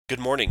Good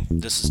morning.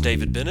 This is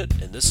David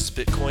Bennett, and this is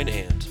Bitcoin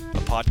And,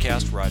 a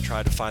podcast where I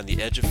try to find the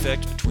edge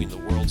effect between the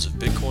worlds of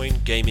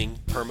Bitcoin, gaming,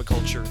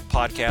 permaculture,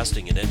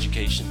 podcasting, and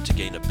education to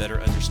gain a better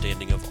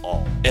understanding of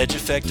all. Edge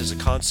effect is a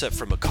concept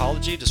from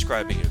ecology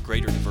describing a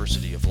greater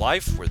diversity of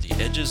life where the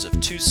edges of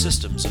two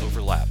systems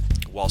overlap.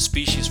 While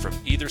species from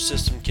either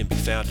system can be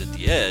found at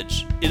the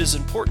edge, it is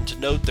important to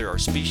note there are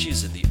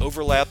species in the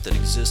overlap that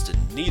exist in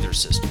neither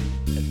system,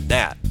 and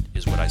that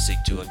is what I seek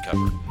to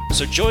uncover.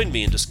 So join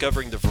me in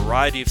discovering the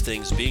variety of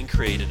things being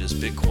created as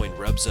Bitcoin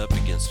rubs up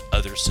against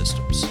other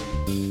systems.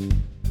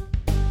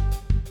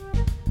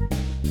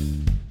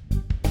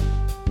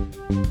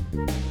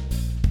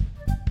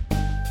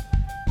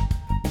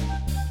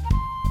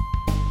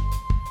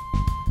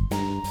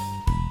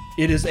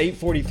 It is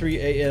 8:43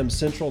 a.m.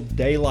 Central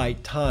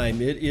Daylight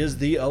Time. It is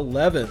the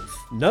 11th.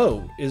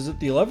 No, is it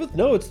the 11th?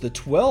 No, it's the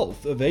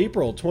 12th of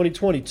April,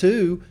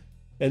 2022.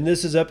 And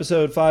this is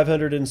episode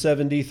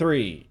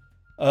 573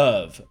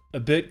 of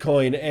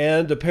Bitcoin.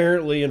 And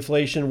apparently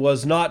inflation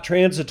was not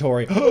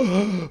transitory.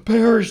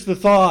 Perish the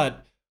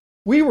thought.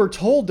 We were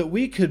told that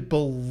we could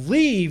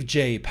believe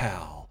Jay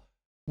Powell.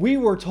 We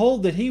were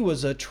told that he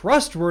was a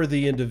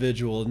trustworthy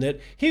individual and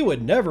that he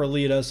would never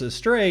lead us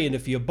astray. And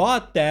if you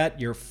bought that,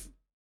 you're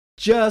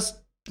just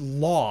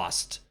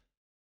lost.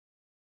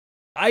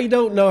 I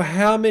don't know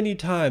how many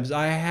times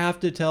I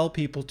have to tell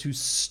people to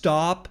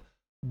stop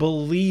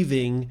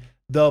believing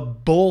the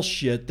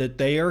bullshit that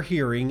they are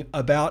hearing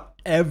about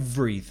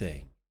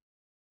everything.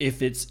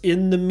 If it's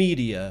in the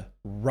media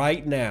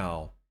right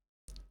now,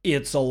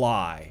 it's a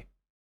lie.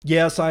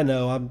 Yes, I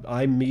know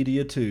I'm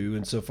media too,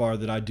 insofar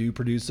that I do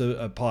produce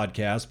a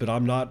podcast, but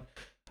I'm not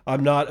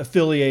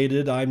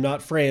affiliated, I'm not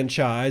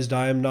franchised,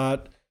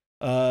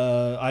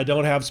 I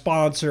don't have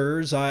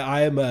sponsors.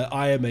 I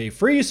am a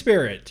free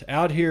spirit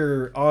out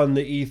here on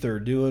the ether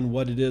doing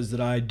what it is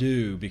that I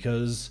do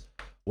because,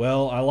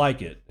 well, I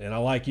like it and I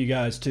like you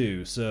guys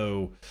too.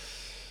 So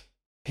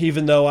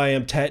even though I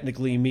am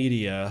technically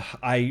media,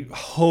 I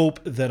hope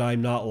that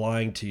I'm not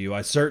lying to you.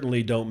 I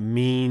certainly don't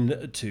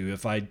mean to.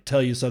 If I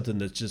tell you something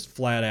that's just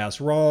flat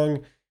ass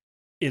wrong,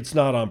 it's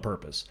not on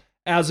purpose.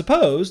 As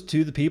opposed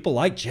to the people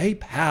like Jay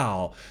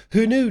Powell,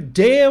 who knew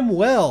damn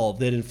well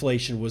that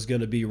inflation was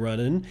going to be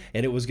running,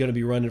 and it was going to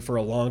be running for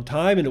a long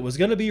time, and it was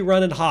going to be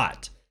running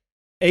hot.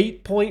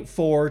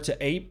 8.4 to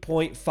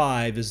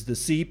 8.5 is the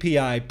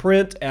CPI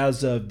print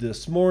as of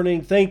this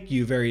morning. Thank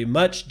you very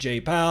much,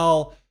 Jay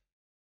Powell.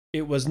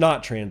 It was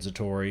not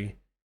transitory,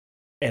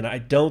 and I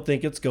don't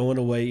think it's going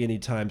away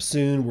anytime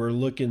soon. We're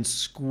looking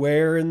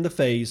square in the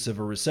face of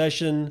a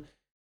recession.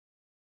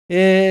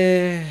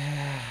 Buy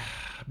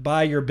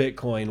your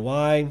Bitcoin.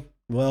 Why?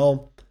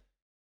 Well,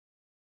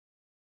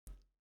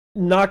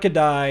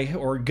 Nakadai,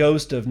 or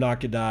Ghost of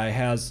Nakadai,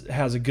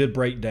 has a good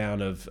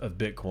breakdown of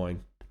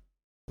Bitcoin.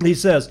 He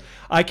says,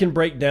 I can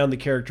break down the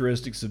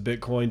characteristics of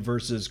Bitcoin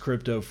versus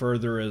crypto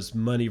further as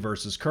money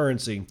versus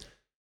currency.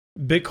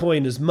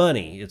 Bitcoin is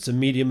money. It's a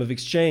medium of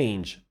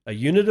exchange, a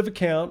unit of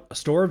account, a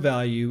store of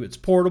value. It's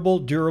portable,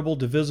 durable,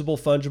 divisible,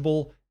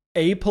 fungible,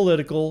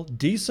 apolitical,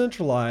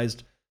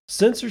 decentralized,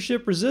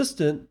 censorship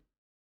resistant,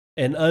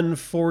 and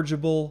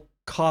unforgeable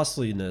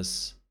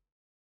costliness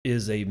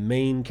is a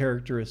main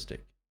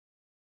characteristic,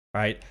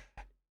 right?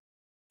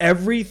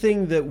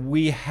 Everything that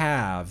we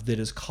have that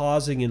is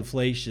causing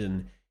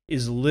inflation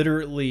is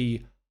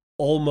literally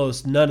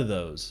almost none of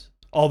those,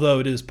 although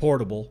it is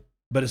portable,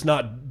 but it's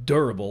not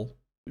durable.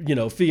 You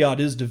know, fiat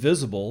is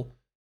divisible,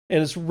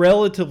 and it's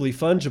relatively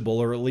fungible,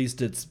 or at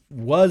least it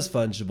was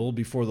fungible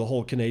before the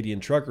whole Canadian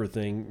trucker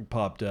thing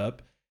popped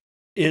up.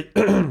 Fiat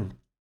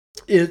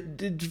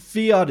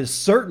is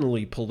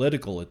certainly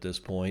political at this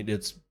point.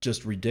 It's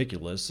just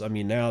ridiculous. I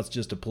mean, now it's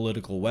just a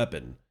political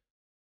weapon.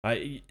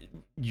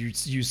 You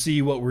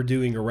see what we're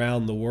doing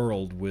around the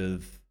world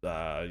with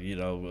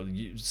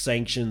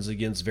sanctions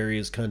against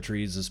various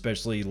countries,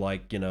 especially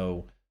like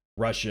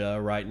Russia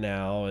right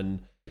now,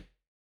 and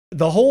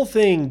the whole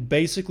thing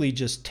basically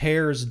just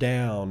tears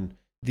down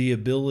the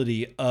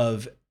ability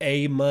of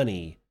a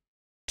money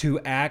to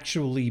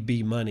actually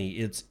be money.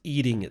 It's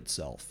eating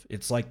itself.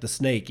 It's like the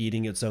snake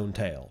eating its own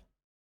tail.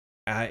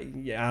 I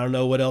don't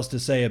know what else to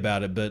say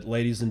about it, but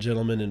ladies and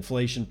gentlemen,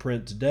 inflation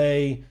print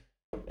today,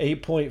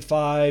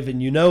 8.5,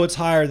 and you know it's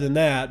higher than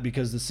that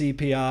because the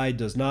CPI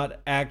does not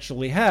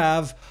actually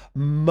have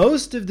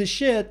most of the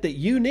shit that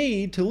you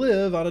need to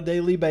live on a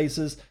daily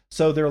basis,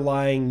 so they're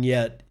lying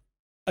yet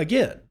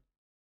again.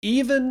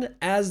 Even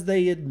as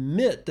they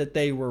admit that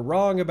they were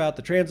wrong about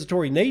the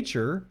transitory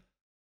nature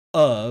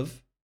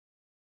of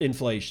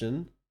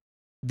inflation,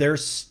 they're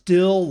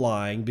still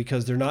lying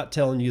because they're not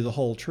telling you the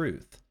whole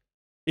truth.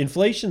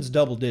 Inflation's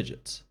double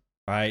digits,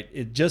 right?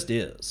 It just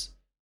is.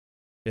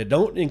 It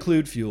don't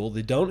include fuel.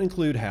 They don't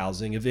include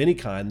housing of any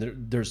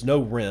kind. There's no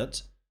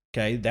rent.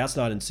 Okay, that's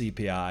not in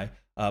CPI.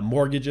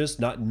 Mortgages,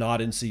 not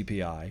in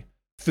CPI.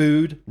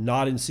 Food,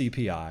 not in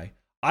CPI.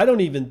 I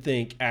don't even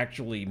think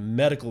actually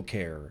medical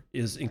care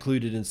is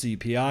included in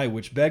CPI,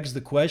 which begs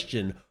the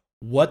question,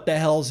 what the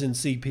hell's in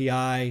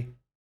CPI?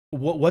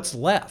 What's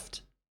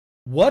left?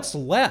 What's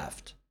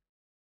left?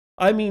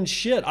 I mean,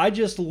 shit, I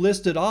just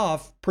listed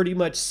off pretty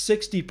much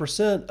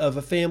 60% of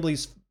a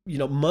family's,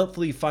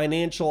 monthly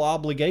financial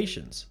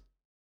obligations.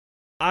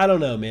 I don't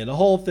know, man. The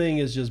whole thing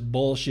is just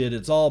bullshit.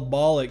 It's all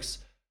bollocks.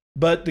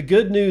 But the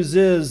good news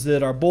is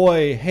that our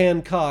boy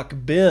Hancock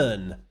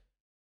Ben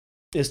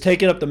is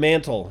taking up the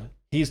mantle.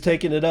 He's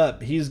taking it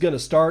up. He's going to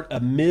start a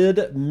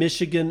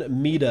mid-Michigan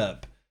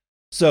meetup.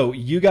 So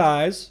you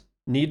guys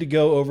need to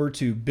go over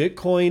to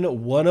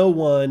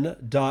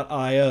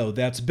bitcoin101.io.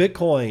 That's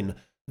Bitcoin,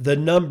 the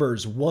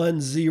numbers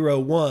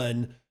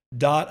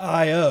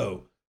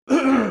 101.io.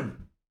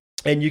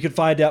 And you can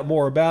find out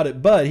more about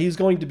it. But he's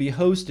going to be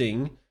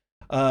hosting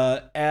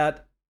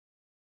at,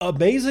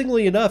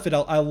 amazingly enough, and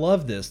I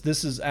love this.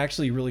 This is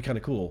actually really kind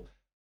of cool.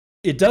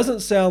 It doesn't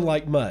sound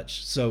like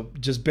much, so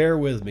just bear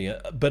with me.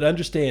 But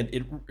understand,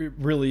 it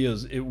really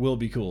is. It will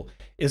be cool.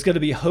 It's going to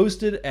be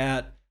hosted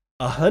at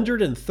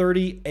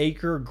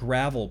 130-acre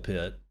gravel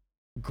pit.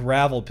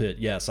 Gravel pit,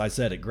 yes, I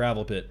said it,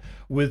 gravel pit.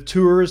 With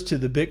tours to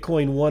the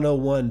Bitcoin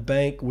 101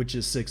 bank, which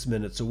is 6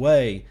 minutes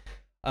away.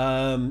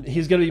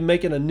 He's going to be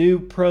making a new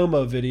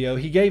promo video.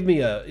 He gave me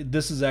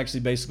this is actually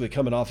basically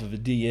coming off of a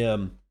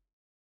DM.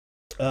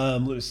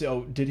 Let me see.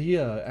 Oh, did he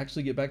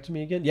actually get back to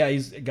me again? Yeah,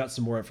 he's got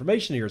some more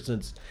information here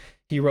since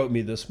he wrote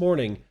me this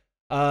morning.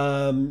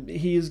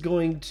 He is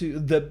going to,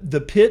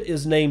 the pit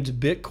is named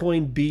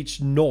Bitcoin Beach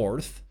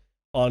North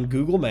on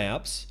Google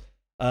Maps.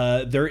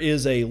 There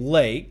is a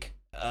lake.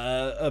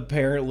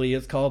 Apparently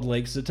it's called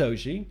Lake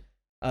Satoshi.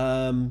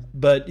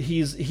 But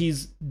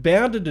he's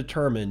bound and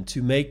determined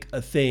to make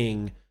a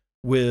thing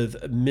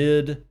with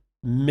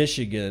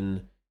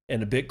mid-Michigan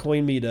and a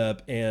Bitcoin meetup,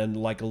 and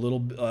like a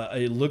little,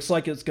 it looks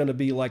like it's going to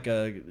be like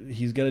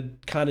he's going to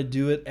kind of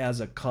do it as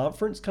a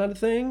conference kind of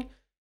thing.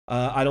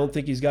 I don't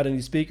think he's got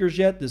any speakers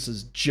yet. This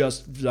is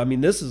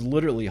this is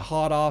literally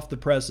hot off the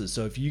presses.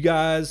 So if you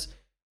guys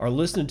are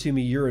listening to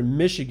me, you're in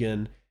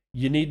Michigan,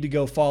 you need to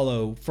go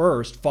follow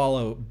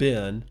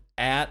Ben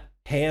at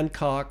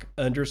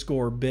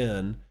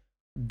Hancock_Ben.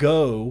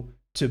 Go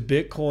to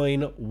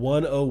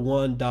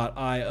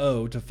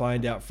bitcoin101.io to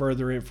find out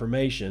further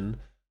information.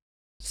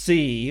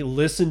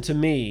 Listen to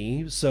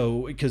me.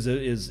 So, because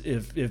it is,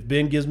 if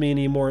Ben gives me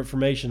any more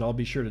information, I'll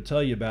be sure to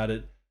tell you about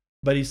it.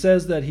 But he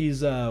says that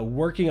he's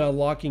working on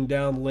locking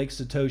down Lake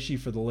Satoshi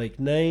for the lake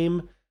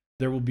name.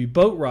 There will be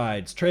boat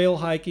rides, trail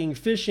hiking,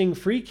 fishing,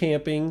 free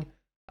camping,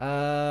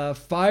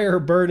 fire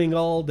burning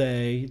all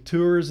day,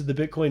 tours of the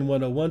Bitcoin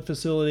 101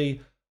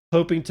 facility,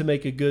 hoping to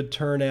make a good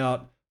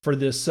turnout for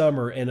this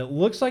summer. And it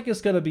looks like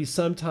it's going to be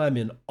sometime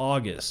in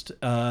August,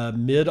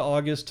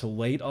 mid-August to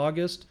late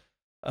August.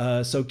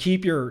 So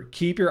keep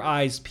your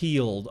eyes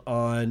peeled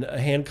on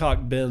Hancock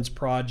Ben's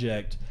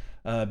project,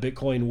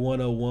 Bitcoin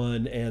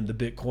 101 and the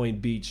Bitcoin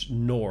Beach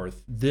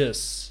North.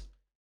 This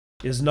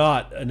is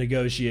not a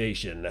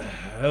negotiation.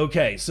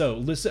 Okay, so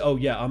listen. Oh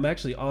yeah, I'm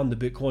actually on the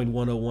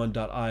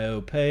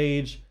bitcoin101.io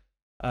page.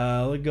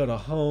 Let's go to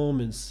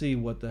home and see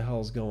what the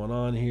hell's going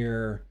on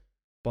here.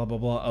 Blah blah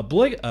blah. A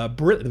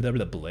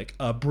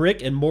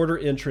brick and mortar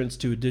entrance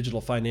to a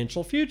digital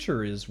financial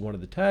future is one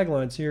of the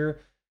taglines here.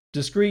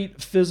 Discrete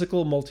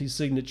physical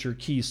multi-signature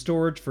key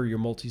storage for your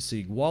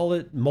multi-sig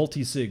wallet,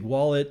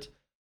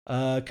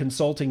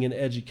 consulting and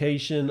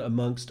education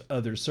amongst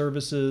other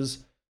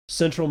services,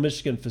 Central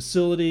Michigan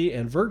facility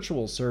and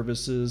virtual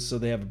services. So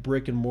they have a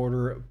brick and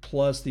mortar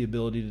plus the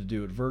ability to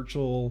do it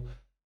virtual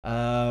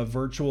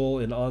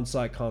and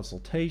on-site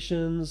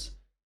consultations.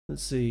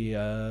 Let's see,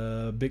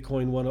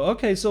 Bitcoin 1.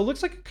 Okay, so it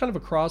looks like kind of a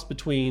cross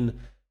between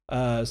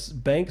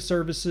bank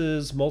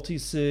services,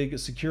 multi-sig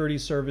security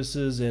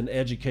services, and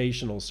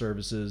educational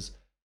services.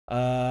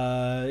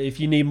 If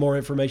you need more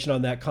information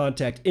on that,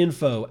 contact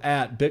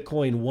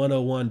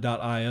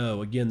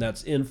info@bitcoin101.io. Again,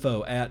 that's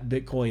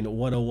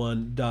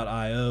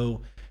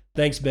info@bitcoin101.io.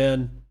 Thanks,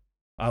 Ben.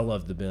 I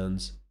love the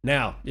Bens.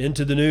 Now,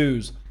 into the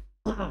news.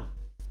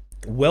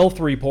 Wealth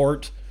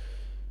report.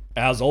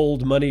 As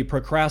old money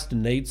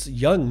procrastinates,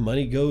 young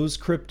money goes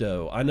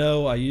crypto. I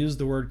know I use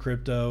the word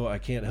crypto. I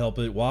can't help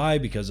it. Why?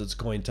 Because it's a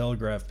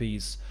Cointelegraph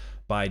piece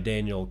by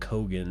Daniel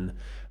Kogan.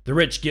 The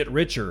rich get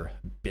richer,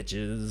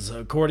 bitches.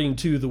 According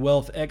to the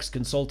Wealth X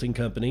consulting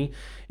company,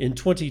 in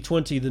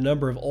 2020, the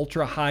number of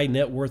ultra-high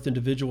net worth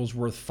individuals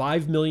worth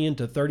 $5 million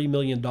to $30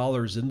 million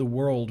in the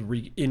world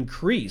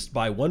increased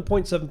by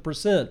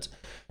 1.7%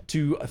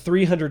 to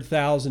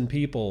 300,000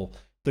 people.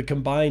 The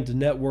combined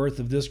net worth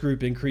of this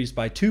group increased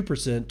by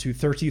 2% to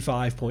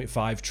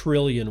 $35.5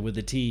 trillion with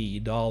a T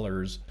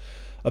dollars.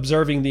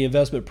 Observing the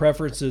investment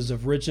preferences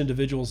of rich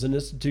individuals and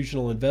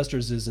institutional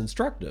investors is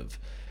instructive.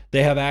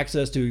 They have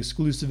access to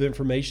exclusive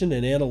information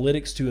and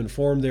analytics to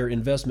inform their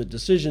investment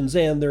decisions,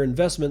 and their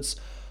investments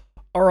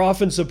are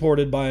often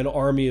supported by an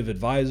army of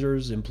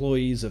advisors,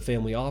 employees of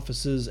family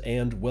offices,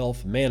 and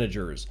wealth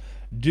managers.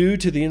 Due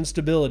to the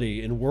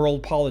instability in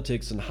world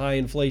politics and high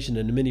inflation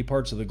in many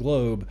parts of the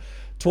globe,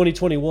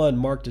 2021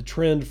 marked a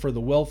trend for the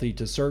wealthy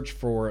to search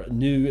for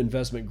new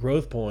investment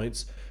growth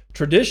points.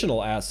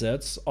 Traditional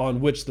assets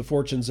on which the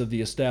fortunes of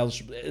the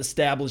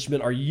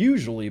establishment are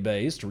usually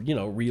based,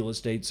 real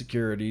estate,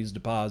 securities,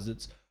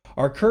 deposits,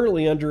 are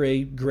currently under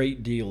a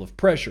great deal of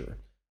pressure.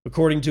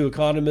 According to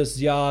economist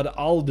Ziad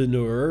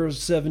Aldanur,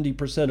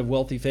 70% of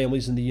wealthy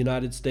families in the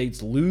United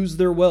States lose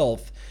their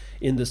wealth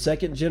in the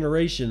second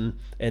generation,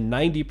 and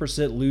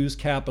 90% lose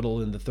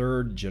capital in the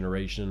third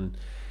generation.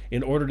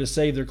 In order to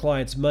save their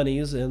clients'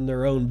 monies and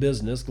their own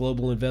business,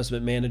 global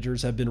investment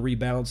managers have been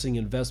rebalancing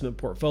investment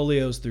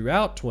portfolios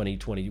throughout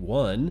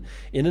 2021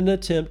 in an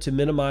attempt to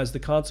minimize the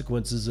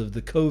consequences of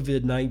the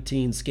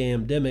COVID-19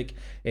 scamdemic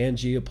and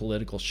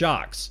geopolitical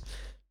shocks.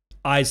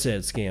 I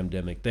said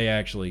scamdemic. They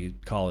actually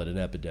call it an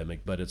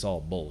epidemic, but it's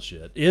all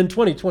bullshit. In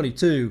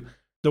 2022,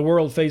 the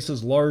world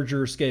faces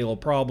larger scale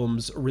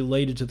problems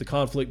related to the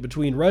conflict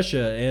between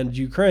Russia and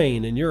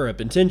Ukraine in Europe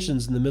and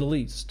tensions in the Middle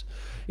East.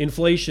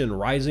 Inflation,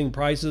 rising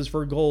prices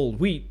for gold,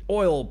 wheat,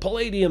 oil,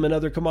 palladium, and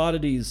other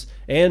commodities,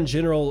 and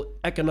general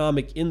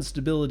economic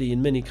instability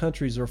in many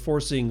countries are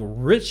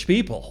forcing rich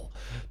people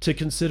to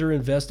consider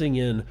investing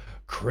in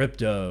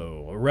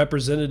crypto.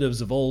 Representatives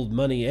of old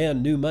money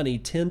and new money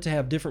tend to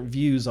have different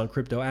views on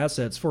crypto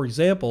assets. For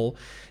example,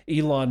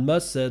 Elon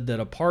Musk said that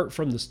apart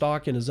from the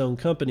stock in his own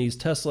companies,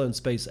 Tesla and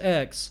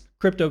SpaceX,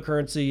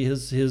 cryptocurrency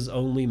is his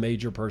only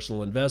major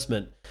personal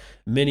investment.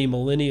 Many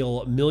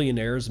millennial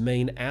millionaires'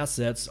 main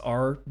assets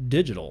are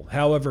digital.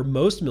 However,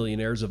 most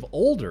millionaires of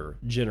older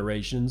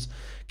generations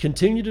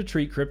continue to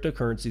treat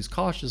cryptocurrencies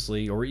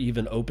cautiously or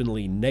even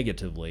openly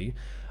negatively.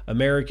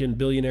 American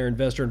billionaire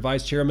investor and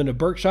vice chairman of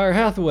Berkshire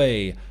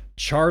Hathaway,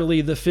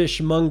 Charlie the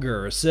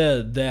Fishmonger,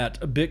 said that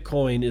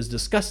Bitcoin is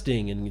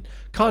disgusting and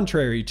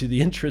contrary to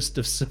the interest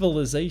of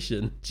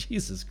civilization.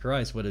 Jesus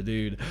Christ, what a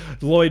dude.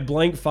 Lloyd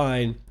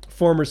Blankfein,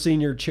 former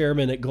senior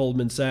chairman at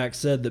Goldman Sachs,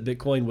 said that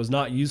Bitcoin was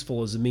not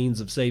useful as a means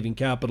of saving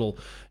capital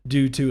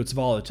due to its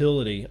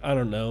volatility. I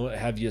don't know.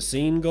 Have you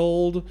seen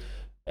gold?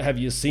 Have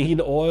you seen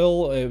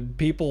oil?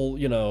 People,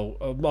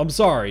 I'm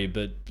sorry,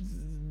 but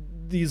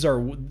these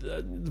are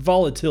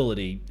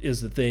volatility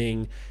is the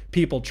thing.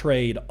 People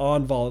trade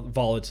on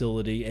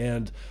volatility,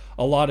 and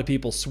a lot of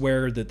people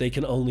swear that they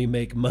can only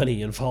make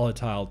money in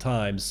volatile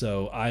times.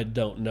 So I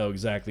don't know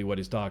exactly what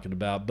he's talking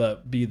about,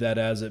 but be that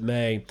as it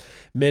may,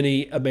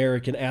 many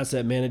American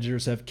asset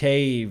managers have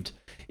caved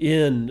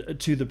in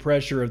to the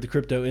pressure of the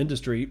crypto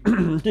industry.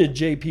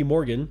 JP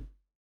Morgan,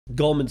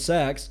 Goldman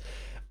Sachs,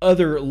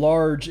 other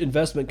large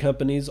investment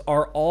companies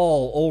are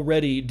all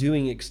already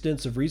doing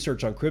extensive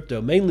research on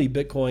crypto, mainly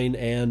Bitcoin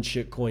and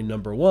shitcoin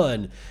number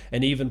one,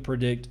 and even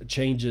predict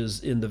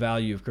changes in the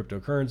value of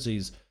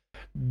cryptocurrencies.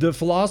 The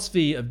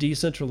philosophy of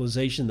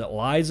decentralization that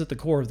lies at the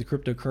core of the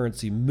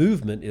cryptocurrency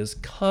movement is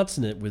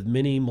consonant with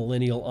many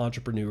millennial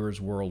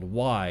entrepreneurs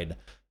worldwide.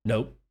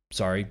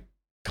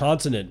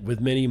 Consonant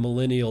with many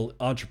millennial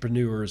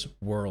entrepreneurs'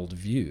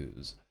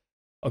 worldviews.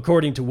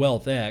 According to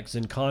WealthX,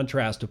 in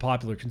contrast to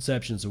popular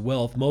conceptions of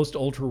wealth, most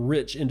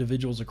ultra-rich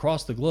individuals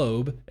across the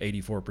globe,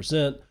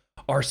 84%,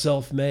 are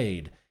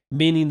self-made,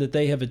 meaning that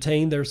they have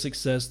attained their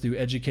success through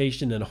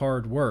education and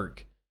hard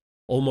work.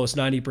 Almost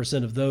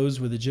 90% of those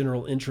with a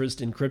general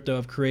interest in crypto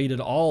have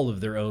created all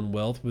of their own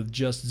wealth, with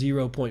just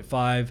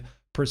 0.5%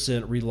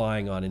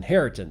 relying on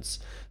inheritance.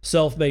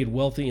 Self-made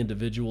wealthy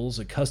individuals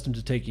accustomed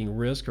to taking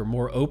risk are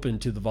more open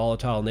to the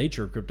volatile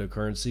nature of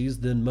cryptocurrencies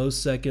than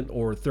most second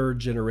or third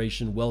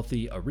generation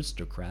wealthy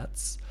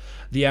aristocrats.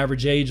 The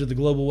average age of the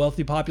global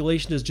wealthy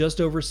population is just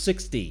over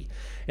 60,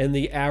 and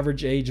the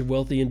average age of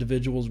wealthy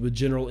individuals with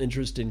general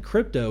interest in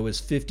crypto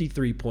is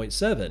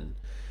 53.7.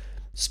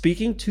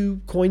 Speaking to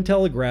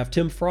Cointelegraph,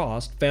 Tim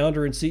Frost,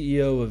 founder and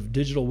CEO of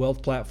digital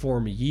wealth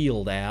platform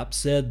Yield App,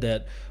 said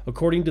that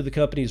according to the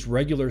company's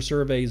regular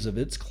surveys of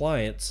its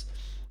clients,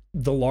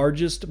 the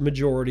largest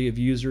majority of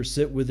users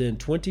sit within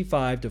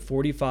 25 to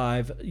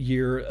 45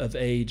 year of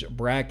age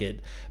bracket,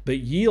 but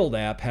Yield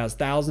App has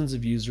thousands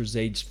of users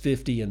aged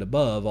 50 and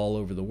above all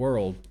over the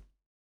world.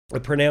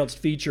 A pronounced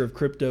feature of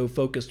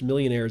crypto-focused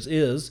millionaires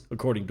is,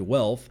 according to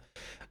Wealth,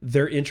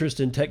 their interest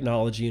in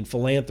technology and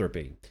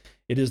philanthropy.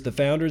 It is the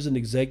founders and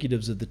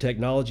executives of the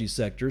technology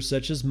sector,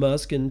 such as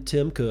Musk and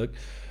Tim Cook,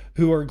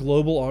 who are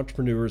global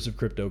entrepreneurs of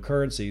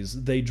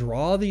cryptocurrencies. They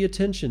draw the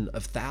attention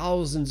of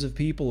thousands of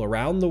people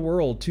around the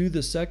world to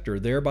the sector,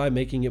 thereby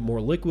making it more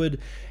liquid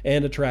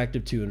and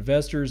attractive to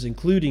investors,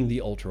 including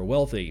the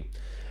ultra-wealthy.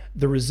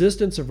 The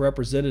resistance of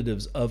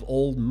representatives of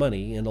old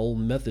money and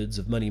old methods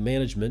of money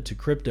management to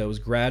crypto is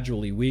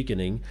gradually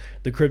weakening.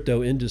 The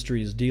crypto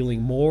industry is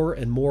dealing more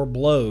and more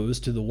blows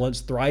to the once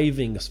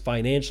thriving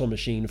financial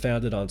machine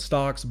founded on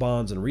stocks,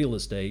 bonds, and real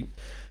estate.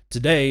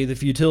 Today, the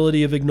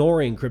futility of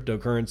ignoring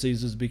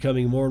cryptocurrencies is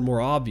becoming more and more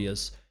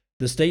obvious.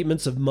 The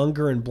statements of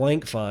Munger and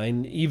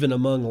Blankfein, even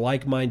among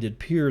like-minded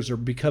peers, are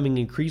becoming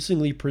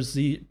increasingly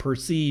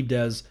perceived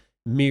as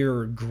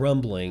mere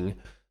grumbling.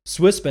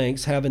 Swiss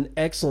banks have an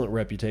excellent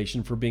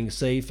reputation for being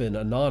safe and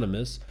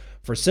anonymous.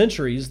 For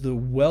centuries, the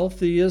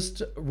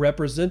wealthiest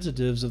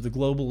representatives of the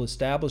global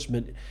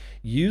establishment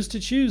used to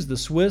choose the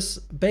Swiss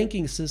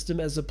banking system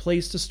as a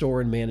place to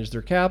store and manage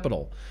their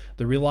capital.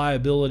 The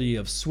reliability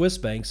of Swiss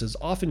banks is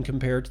often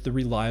compared to the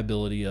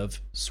reliability of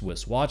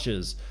Swiss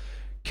watches.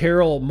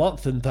 Carol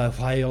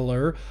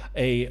Monthenthaler,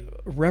 a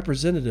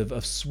representative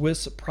of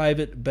Swiss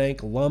private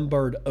bank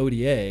Lombard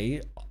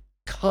Odier,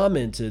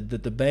 commented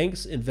that the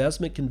bank's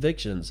investment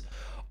convictions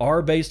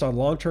are based on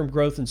long-term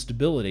growth and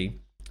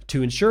stability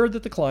to ensure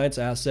that the client's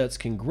assets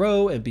can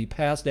grow and be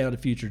passed down to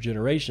future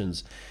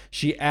generations.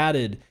 She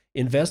added,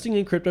 investing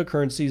in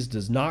cryptocurrencies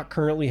does not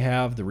currently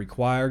have the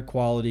required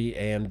quality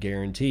and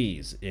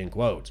guarantees, end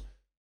quote.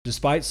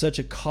 Despite such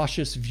a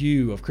cautious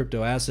view of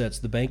crypto assets,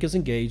 the bank is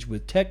engaged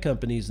with tech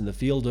companies in the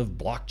field of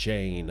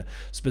blockchain,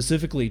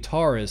 specifically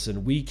Taurus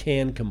and We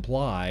Can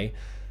Comply.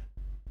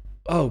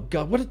 Oh,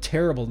 God, what a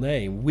terrible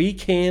name. We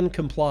Can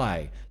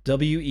Comply.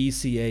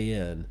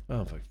 WECAN.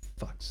 Oh, for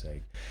fuck's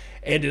sake.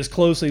 And is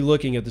closely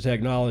looking at the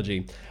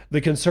technology.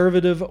 The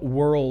conservative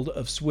world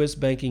of Swiss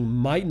banking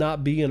might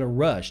not be in a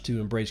rush to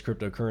embrace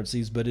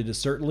cryptocurrencies, but it is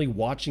certainly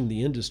watching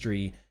the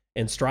industry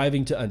and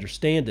striving to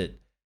understand it.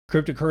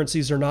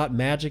 Cryptocurrencies are not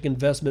magic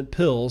investment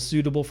pills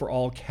suitable for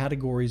all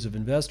categories of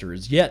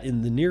investors. Yet,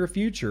 in the near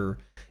future,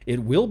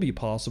 it will be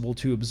possible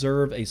to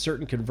observe a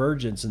certain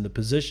convergence in the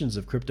positions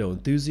of crypto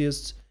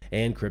enthusiasts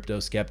and crypto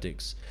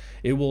skeptics.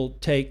 It will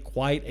take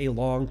quite a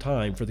long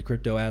time for the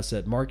crypto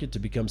asset market to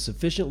become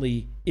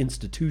sufficiently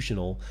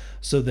institutional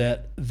so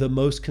that the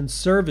most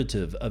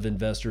conservative of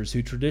investors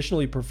who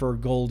traditionally prefer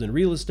gold and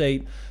real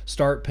estate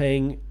start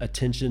paying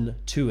attention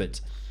to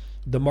it.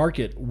 The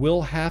market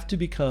will have to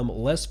become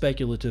less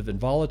speculative and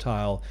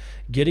volatile,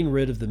 getting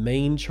rid of the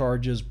main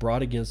charges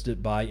brought against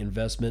it by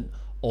investment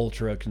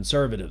ultra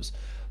conservatives.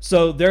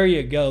 So there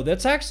you go.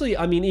 That's actually,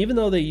 I mean, even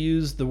though they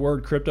use the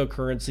word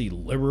cryptocurrency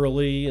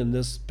liberally in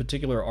this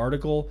particular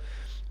article,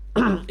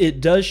 it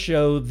does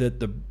show that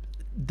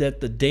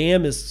the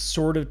dam is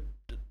sort of,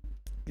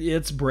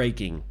 it's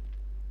breaking.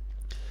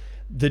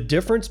 The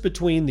difference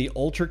between the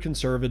ultra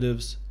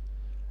conservatives,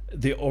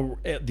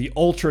 the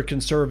ultra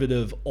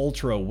conservative,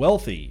 ultra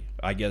wealthy,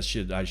 I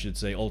should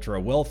say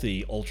ultra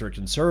wealthy, ultra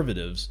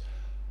conservatives,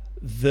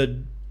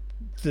 the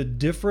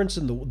difference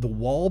in the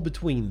wall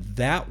between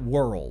that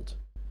world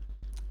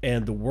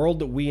and the world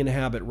that we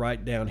inhabit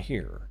right down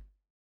here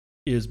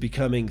is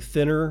becoming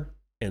thinner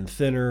and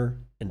thinner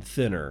and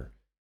thinner,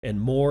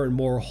 and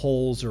more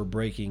holes are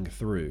breaking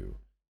through.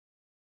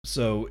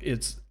 So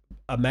it's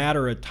a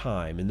matter of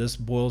time, and this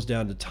boils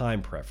down to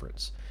time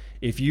preference.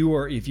 If you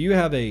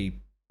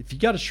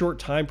got a short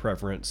time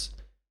preference,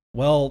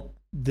 well,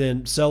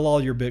 then sell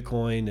all your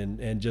Bitcoin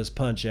and just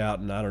punch out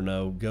and, I don't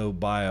know, go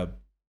buy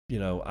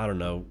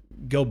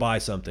go buy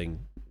something,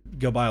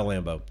 go buy a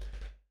Lambo.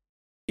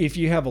 If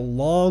you have a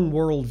long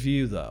world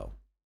view, though,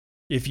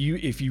 if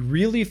you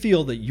really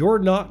feel that you're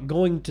not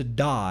going to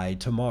die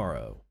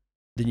tomorrow,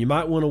 then you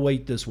might want to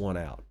wait this one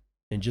out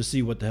and just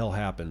see what the hell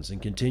happens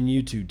and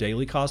continue to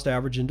daily cost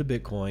average into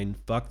Bitcoin.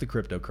 Fuck the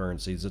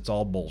cryptocurrencies. It's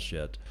all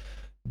bullshit.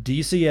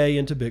 DCA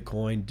into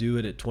Bitcoin, do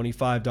it at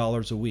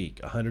 $25 a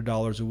week,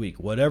 $100 a week,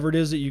 whatever it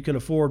is that you can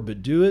afford,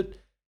 but do it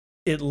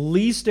at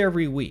least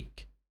every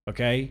week.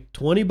 Okay?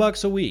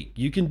 $20 a week.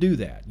 You can do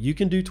that. You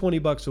can do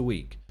 $20 a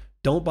week.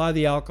 Don't buy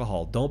the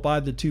alcohol. Don't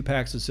buy the 2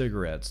 packs of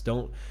cigarettes.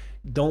 Don't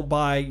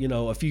buy,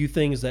 a few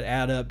things that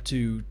add up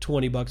to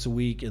 $20 a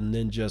week and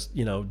then just,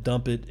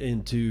 dump it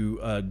into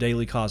a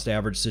daily cost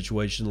average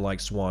situation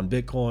like Swan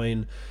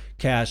Bitcoin,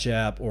 Cash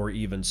App, or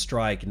even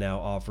Strike now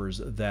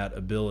offers that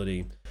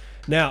ability.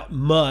 Now,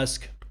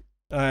 Musk,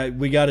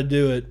 we got to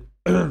do it.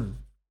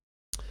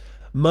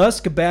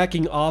 Musk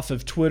backing off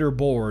of Twitter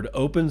board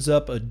opens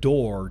up a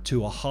door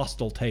to a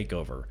hostile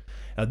takeover.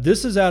 Now,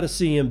 this is out of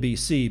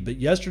CNBC, but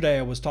yesterday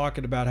I was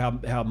talking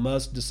about how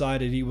Musk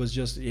decided he was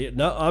just,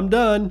 no, I'm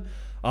done.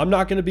 I'm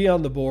not going to be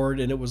on the board.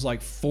 And it was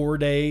like 4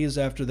 days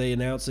after they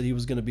announced that he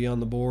was going to be on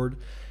the board.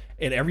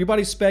 And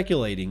everybody's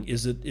speculating,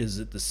 is it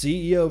the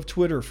CEO of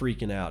Twitter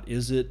freaking out?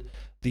 Is it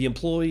the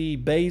employee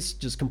base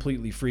just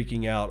completely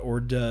freaking out? Or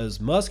does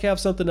Musk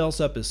have something else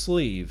up his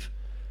sleeve?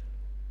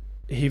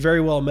 He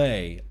very well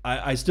may.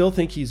 I still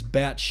think he's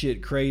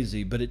batshit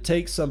crazy, but it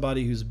takes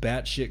somebody who's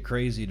batshit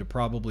crazy to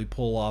probably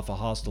pull off a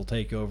hostile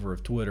takeover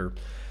of Twitter.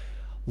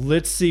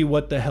 Let's see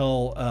what the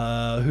hell,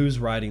 who's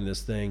writing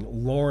this thing.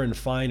 Lauren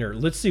Feiner.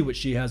 Let's see what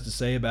she has to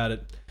say about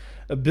it.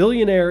 A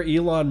billionaire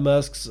Elon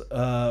Musk's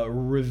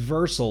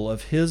reversal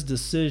of his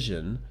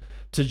decision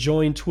to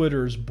join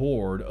Twitter's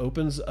board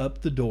opens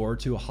up the door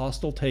to a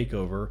hostile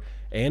takeover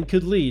and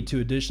could lead to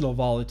additional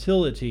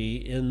volatility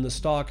in the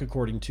stock,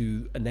 according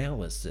to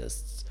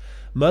analysts.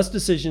 Musk's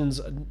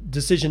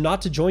decision not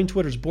to join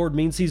Twitter's board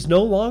means he's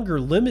no longer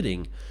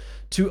limiting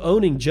to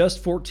owning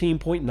just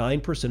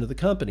 14.9% of the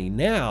company.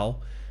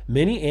 Now,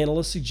 many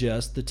analysts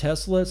suggest the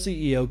Tesla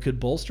CEO could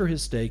bolster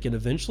his stake and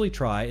eventually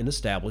try and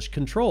establish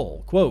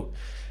control. Quote,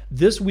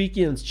 this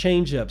weekend's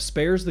change-up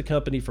spares the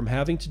company from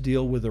having to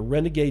deal with a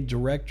renegade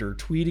director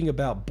tweeting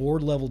about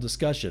board-level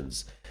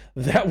discussions.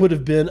 That would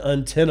have been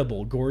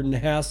untenable, Gordon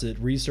Hassett,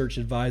 research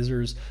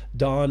advisors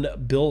Don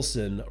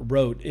Bilson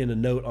wrote in a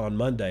note on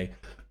Monday.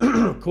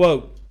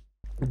 Quote,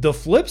 The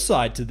flip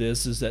side to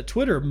this is that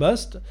Twitter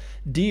must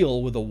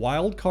deal with a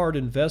wild card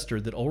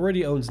investor that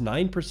already owns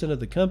 9%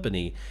 of the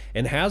company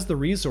and has the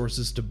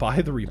resources to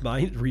buy the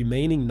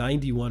remaining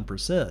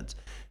 91%.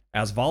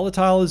 As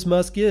volatile as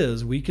Musk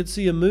is, we could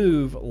see a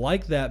move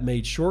like that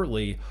made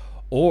shortly,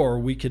 or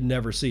we could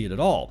never see it at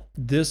all.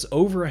 This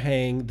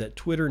overhang that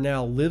Twitter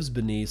now lives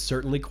beneath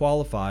certainly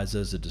qualifies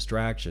as a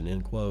distraction,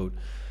 end quote.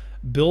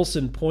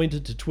 Bilson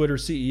pointed to Twitter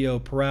CEO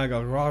Parag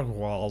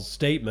Agrawal's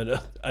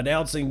statement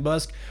announcing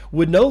Musk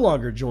would no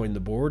longer join the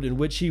board, in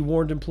which he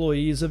warned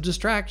employees of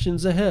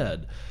distractions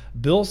ahead.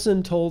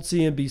 Bilson told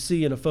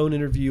CNBC in a phone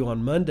interview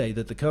on Monday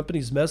that the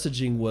company's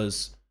messaging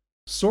was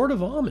sort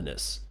of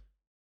ominous.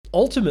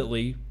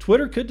 Ultimately,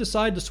 Twitter could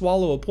decide to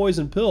swallow a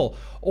poison pill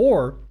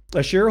or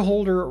a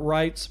shareholder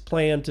rights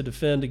plan to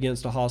defend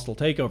against a hostile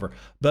takeover.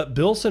 But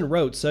Bilson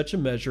wrote such a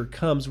measure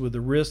comes with the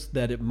risk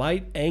that it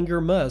might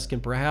anger Musk,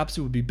 and perhaps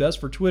it would be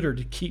best for Twitter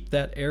to keep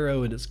that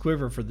arrow in its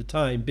quiver for the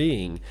time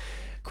being.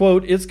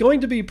 Quote, it's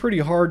going to be pretty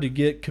hard to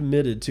get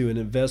committed to an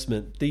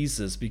investment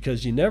thesis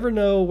because you never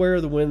know where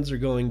the winds are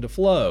going to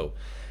flow.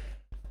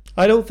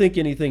 I don't think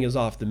anything is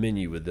off the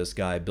menu with this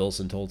guy,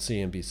 Bilson told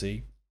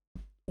CNBC.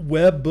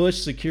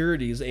 Wedbush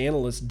Securities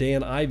analyst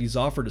Dan Ives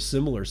offered a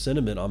similar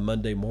sentiment on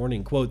Monday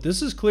morning. Quote,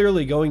 this is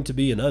clearly going to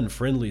be an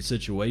unfriendly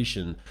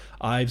situation,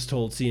 Ives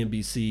told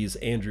CNBC's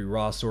Andrew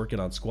Ross Sorkin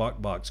on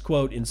Squawk Box.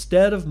 Quote,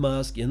 instead of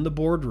Musk in the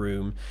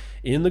boardroom,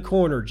 in the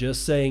corner,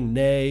 just saying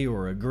nay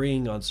or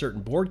agreeing on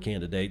certain board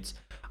candidates,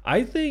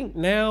 I think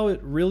now it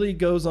really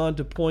goes on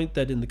to point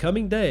that in the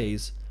coming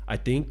days, I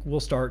think we'll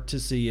start to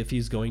see if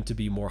he's going to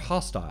be more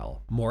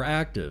hostile, more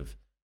active.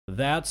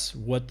 That's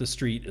what the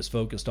street is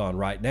focused on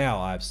right now,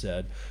 I've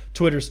said.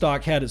 Twitter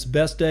stock had its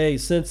best day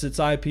since its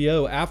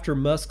IPO after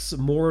Musk's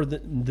more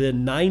than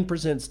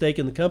 9% stake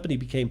in the company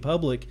became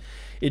public.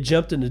 It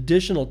jumped an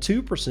additional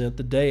 2%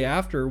 the day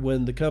after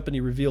when the company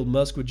revealed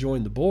Musk would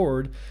join the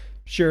board.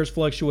 Shares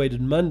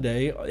fluctuated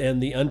Monday,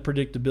 and the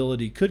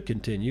unpredictability could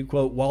continue.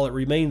 Quote, while it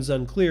remains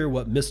unclear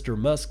what Mr.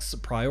 Musk's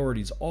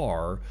priorities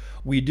are,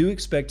 we do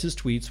expect his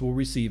tweets will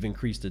receive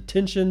increased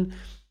attention,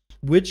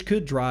 which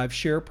could drive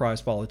share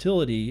price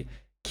volatility,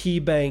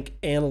 KeyBank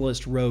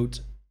analyst wrote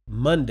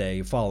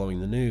Monday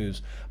following the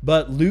news.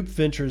 But Loop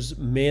Ventures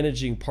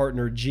managing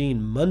partner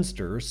Gene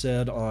Munster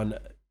said on...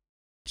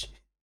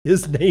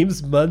 His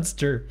name's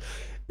Munster.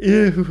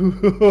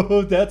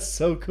 Ew, that's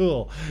so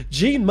cool.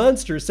 Gene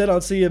Munster said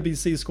on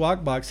CNBC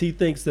Squawk Box he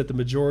thinks that the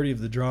majority of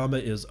the drama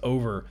is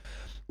over.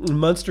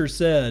 Munster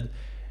said...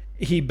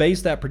 He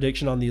based that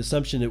prediction on the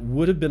assumption it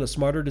would have been a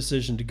smarter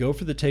decision to go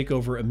for the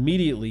takeover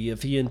immediately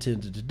if he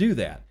intended to do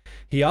that.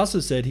 He also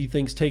said he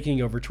thinks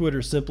taking over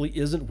Twitter simply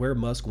isn't where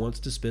Musk wants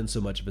to spend so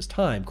much of his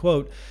time.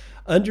 Quote,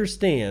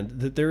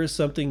 understand that there is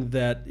something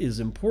that is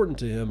important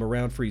to him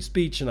around free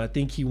speech, and I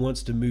think he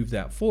wants to move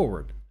that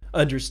forward.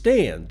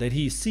 Understand that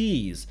he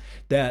sees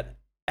that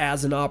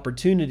as an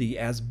opportunity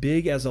as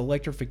big as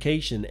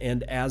electrification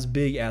and as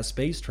big as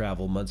space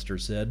travel, Munster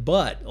said.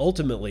 But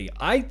ultimately,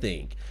 I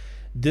think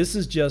this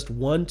is just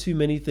one too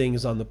many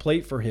things on the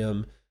plate for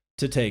him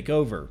to take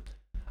over.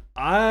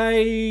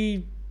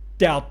 I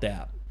doubt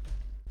that.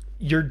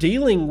 You're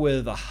dealing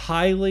with a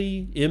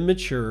highly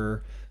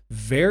immature,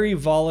 very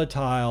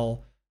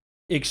volatile,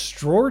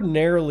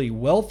 extraordinarily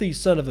wealthy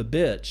son of a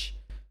bitch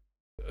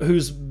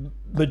whose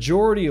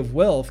majority of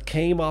wealth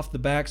came off the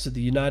backs of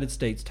the United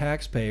States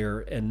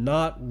taxpayer and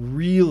not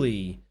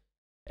really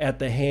at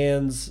the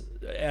hands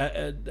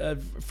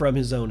from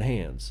his own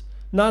hands.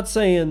 Not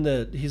saying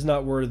that he's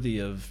not worthy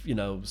of,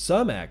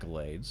 some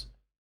accolades,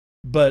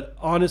 but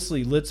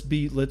honestly, let's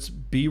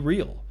be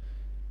real.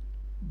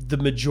 The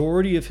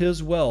majority of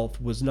his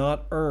wealth was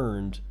not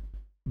earned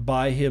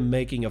by him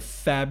making a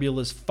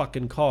fabulous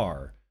fucking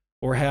car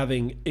or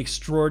having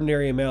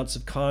extraordinary amounts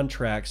of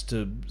contracts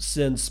to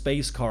send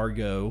space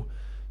cargo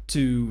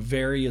to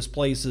various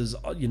places,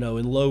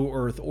 in low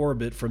Earth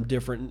orbit from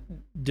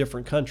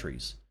different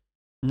countries.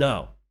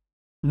 No,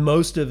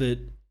 most of it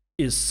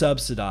is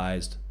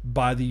subsidized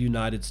by the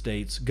United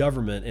States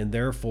government, and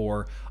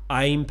therefore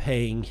I'm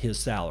paying his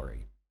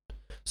salary.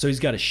 So he's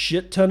got a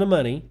shit ton of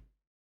money.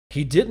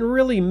 He didn't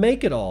really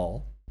make it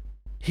all.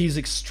 He's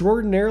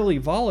extraordinarily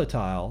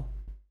volatile.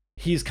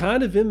 He's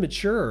kind of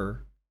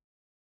immature.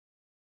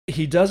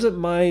 He doesn't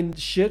mind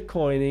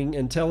shitcoining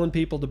and telling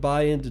people to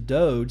buy into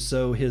Doge,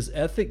 so his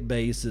ethic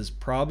base is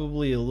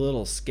probably a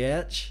little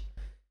sketch.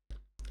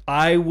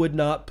 I would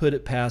not put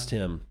it past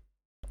him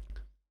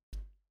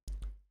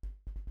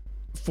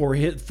for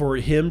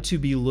him to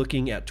be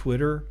looking at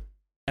Twitter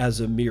as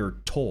a mere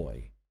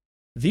toy.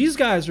 These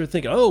guys are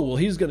thinking, oh, well,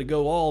 he's going to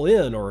go all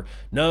in, or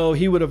no,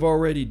 he would have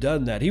already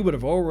done that. He would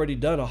have already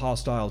done a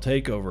hostile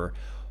takeover.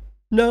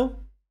 No,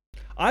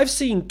 I've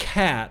seen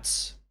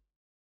cats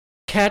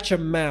catch a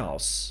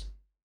mouse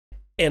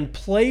and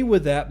play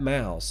with that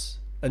mouse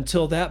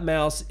until that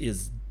mouse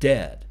is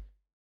dead.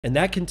 And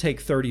that can take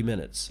 30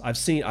 minutes.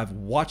 I've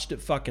watched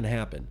it fucking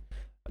happen.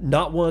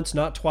 Not once,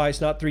 not twice,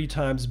 not 3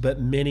 times, but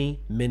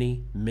many,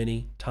 many,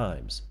 many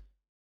times.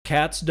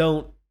 Cats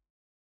don't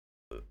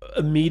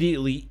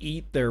immediately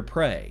eat their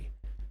prey.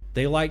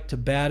 They like to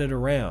bat it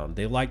around.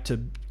 They like to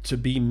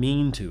be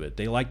mean to it.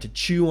 They like to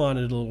chew on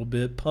it a little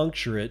bit,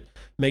 puncture it,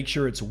 make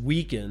sure it's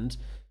weakened,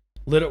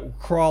 let it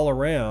crawl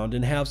around,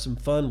 and have some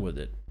fun with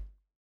it.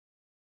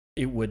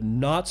 It would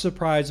not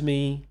surprise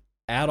me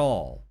at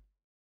all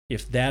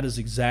if that is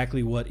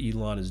exactly what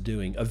Elon is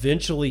doing.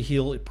 Eventually,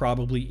 he'll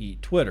probably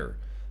eat Twitter,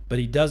 but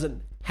he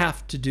doesn't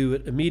have to do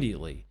it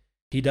immediately.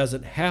 He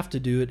doesn't have to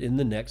do it in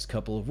the next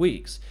couple of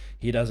weeks.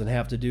 He doesn't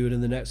have to do it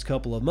in the next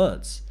couple of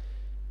months.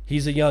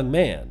 He's a young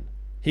man.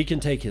 He can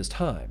take his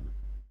time.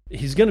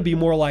 He's going to be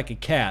more like a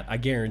cat, I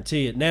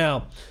guarantee it.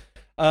 Now,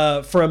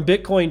 from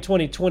Bitcoin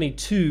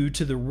 2022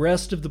 to the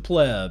rest of the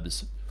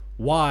plebs,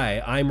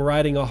 why I'm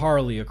riding a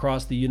Harley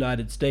across the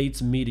United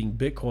States meeting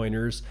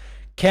Bitcoiners.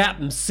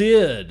 Captain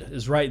Sid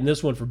is writing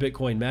this one for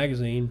Bitcoin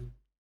Magazine.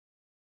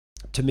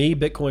 To me,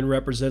 Bitcoin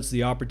represents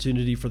the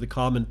opportunity for the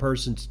common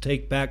person to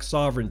take back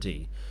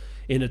sovereignty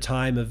in a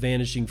time of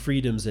vanishing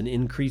freedoms and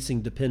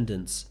increasing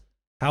dependence.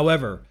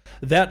 However,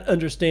 that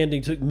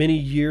understanding took many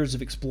years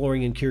of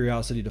exploring and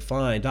curiosity to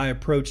find. I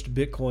approached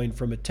Bitcoin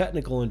from a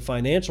technical and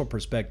financial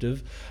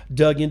perspective,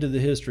 dug into the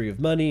history of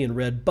money, and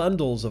read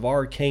bundles of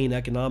arcane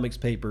economics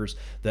papers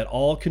that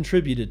all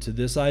contributed to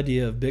this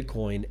idea of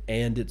Bitcoin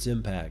and its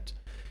impact.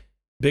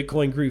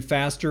 Bitcoin grew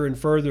faster and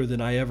further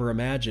than I ever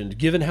imagined.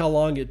 Given how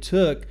long it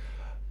took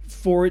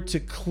for it to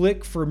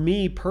click for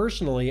me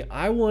personally,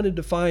 I wanted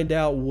to find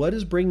out what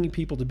is bringing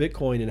people to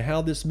Bitcoin and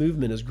how this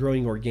movement is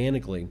growing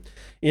organically.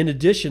 In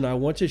addition, I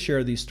want to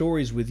share these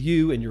stories with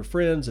you and your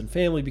friends and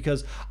family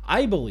because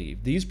I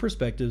believe these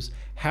perspectives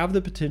have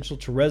the potential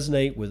to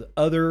resonate with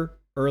other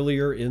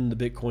earlier in the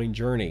Bitcoin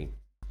journey.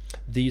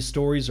 These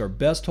stories are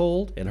best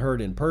told and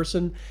heard in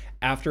person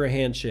after a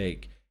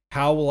handshake.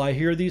 How will I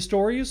hear these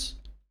stories?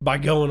 By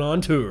going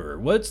on tour.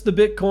 What's the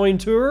Bitcoin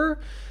tour?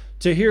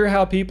 To hear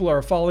how people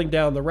are falling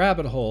down the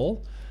rabbit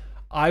hole,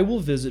 I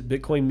will visit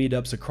Bitcoin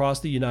meetups across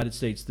the United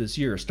States this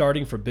year,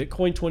 starting for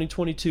Bitcoin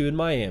 2022 in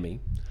Miami.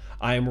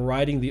 I am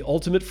riding the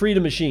Ultimate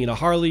Freedom Machine, a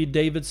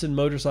Harley-Davidson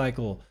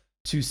motorcycle,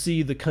 to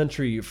see the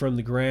country from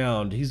the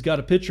ground. He's got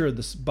a picture of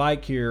this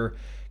bike here.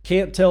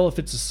 Can't tell if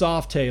it's a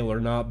Softail or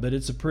not, but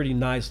it's a pretty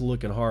nice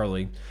looking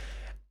Harley.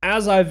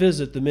 As I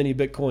visit the many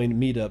Bitcoin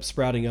meetups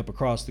sprouting up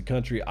across the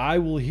country, I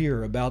will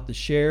hear about and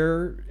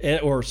share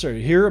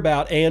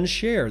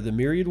the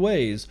myriad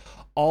ways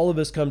all of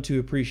us come to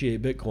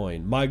appreciate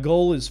Bitcoin. My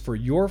goal is for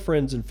your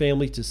friends and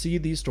family to see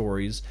these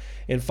stories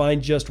and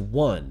find just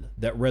one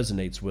that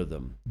resonates with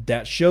them,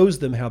 that shows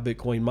them how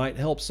Bitcoin might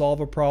help solve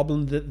a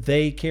problem that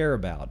they care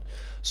about.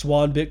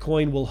 Swan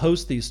Bitcoin will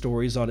host these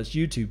stories on its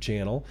YouTube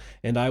channel,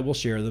 and I will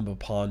share them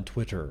upon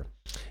Twitter.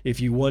 If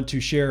you want to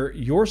share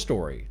your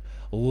story,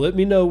 let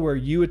me know where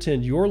you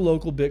attend your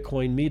local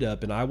Bitcoin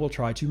meetup, and I will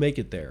try to make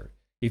it there.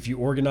 If you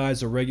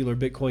organize a regular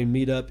Bitcoin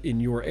meetup in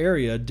your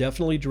area,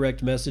 definitely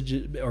direct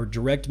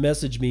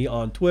message me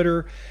on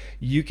Twitter.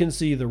 You can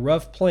see the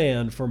rough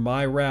plan for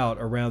my route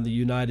around the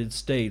United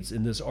States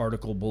in this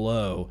article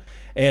below.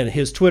 And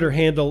his Twitter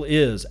handle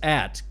is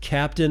at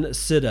Captain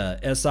Siddh,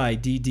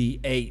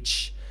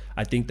 S-I-D-D-H.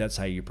 I think that's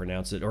how you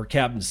pronounce it, or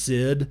Captain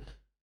Sid.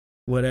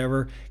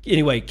 Whatever.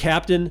 Anyway,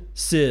 Captain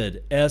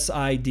Sid,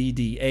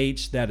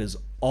 S-I-D-D-H. That is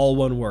all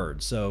one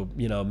word. So,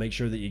 make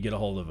sure that you get a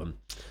hold of him.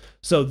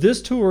 So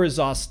this tour is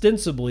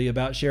ostensibly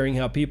about sharing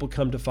how people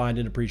come to find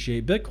and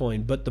appreciate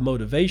Bitcoin, but the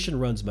motivation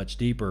runs much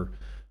deeper.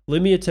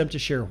 Let me attempt to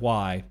share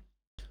why.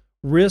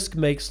 Risk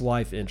makes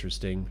life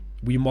interesting.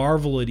 We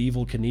marvel at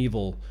Evel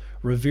Knievel,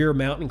 revere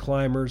mountain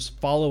climbers,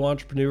 follow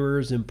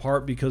entrepreneurs in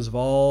part because of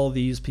all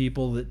these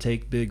people that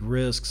take big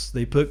risks.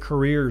 They put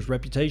careers,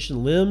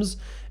 reputation, limbs,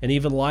 and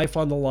even life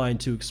on the line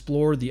to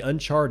explore the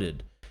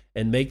uncharted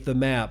and make the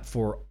map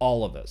for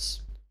all of us.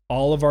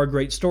 All of our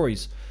great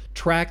stories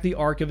track the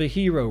arc of a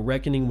hero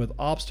reckoning with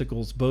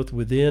obstacles both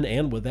within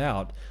and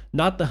without,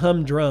 not the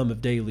humdrum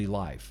of daily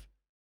life.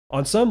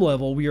 On some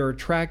level, we are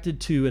attracted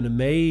to and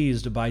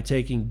amazed by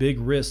taking big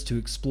risks to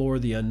explore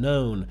the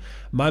unknown.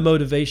 My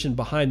motivation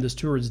behind this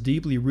tour is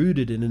deeply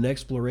rooted in an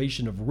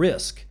exploration of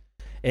risk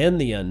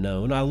and the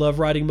unknown. I love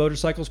riding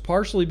motorcycles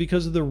partially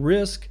because of the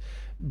risk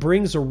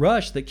brings a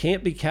rush that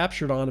can't be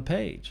captured on a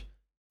page.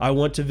 I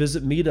want to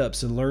visit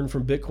meetups and learn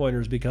from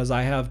Bitcoiners because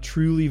I have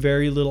truly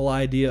very little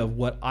idea of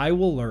what I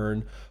will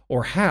learn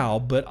or how,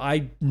 but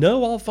I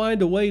know I'll find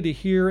a way to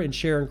hear and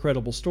share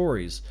incredible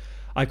stories.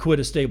 I quit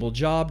a stable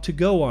job to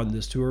go on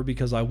this tour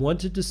because I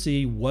wanted to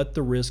see what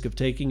the risk of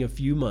taking a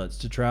few months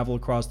to travel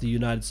across the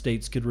United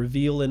States could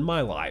reveal in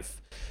my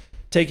life.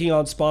 Taking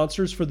on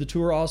sponsors for the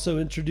tour also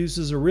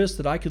introduces a risk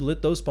that I could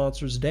let those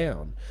sponsors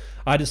down.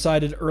 I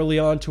decided early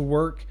on to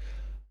work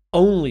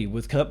only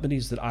with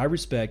companies that I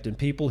respect and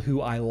people who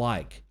I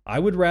like. I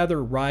would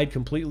rather ride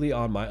completely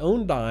on my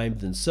own dime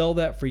than sell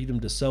that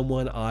freedom to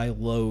someone I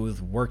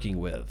loathe working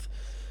with.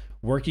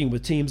 Working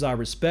with teams I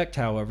respect,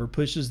 however,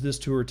 pushes this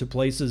tour to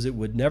places it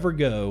would never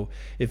go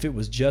if it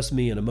was just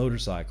me and a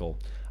motorcycle.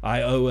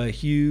 I owe a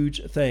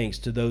huge thanks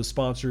to those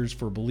sponsors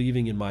for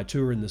believing in my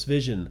tour and this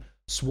vision.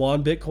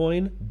 Swan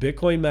Bitcoin,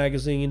 Bitcoin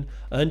Magazine,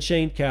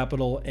 Unchained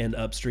Capital, and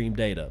Upstream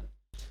Data.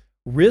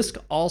 Risk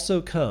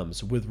also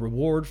comes with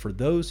reward for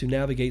those who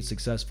navigate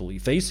successfully.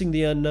 Facing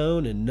the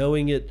unknown and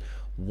knowing it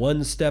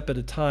one step at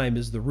a time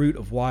is the root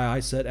of why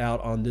I set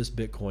out on this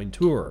Bitcoin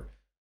tour.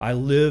 I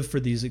live for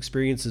these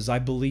experiences. I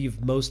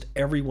believe most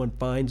everyone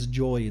finds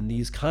joy in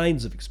these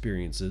kinds of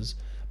experiences,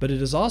 but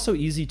it is also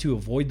easy to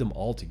avoid them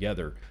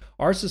altogether.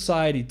 Our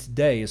society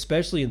today,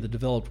 especially in the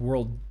developed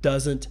world,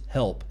 doesn't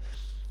help.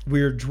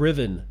 We are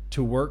driven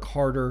to work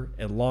harder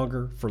and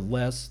longer for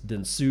less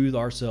than soothe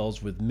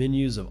ourselves with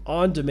menus of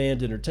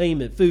on-demand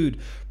entertainment, food,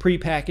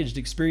 prepackaged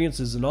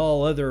experiences, and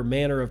all other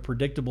manner of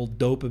predictable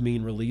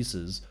dopamine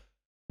releases.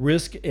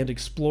 Risk and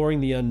exploring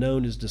the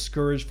unknown is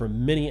discouraged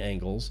from many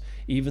angles,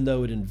 even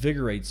though it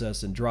invigorates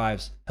us and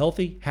drives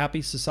healthy,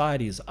 happy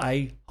societies.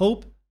 I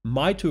hope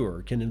my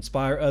tour can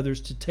inspire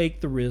others to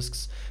take the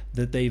risks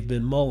that they've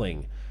been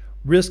mulling.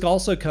 Risk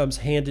also comes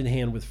hand in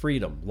hand with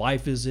freedom.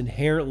 Life is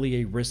inherently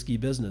a risky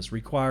business,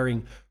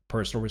 requiring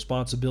personal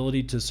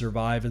responsibility to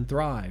survive and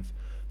thrive.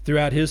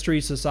 Throughout history,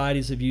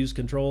 societies have used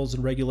controls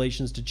and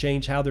regulations to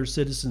change how their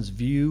citizens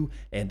view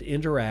and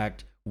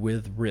interact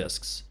with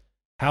risks.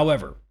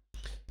 However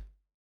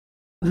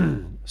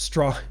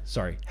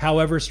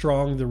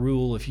strong the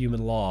rule of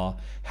human law,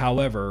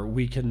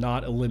 we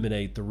cannot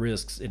eliminate the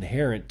risks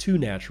inherent to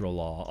natural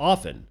law.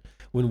 Often,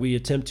 when we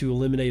attempt to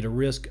eliminate a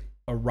risk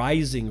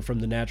arising from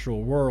the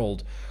natural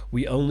world,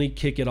 we only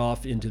kick it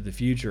off into the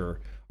future.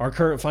 Our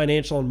current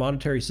financial and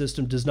monetary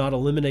system does not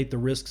eliminate the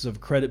risks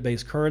of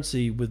credit-based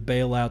currency with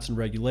bailouts and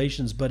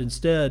regulations, but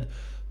instead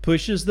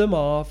pushes them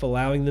off,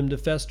 allowing them to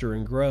fester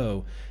and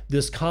grow.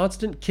 This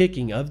constant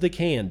kicking of the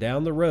can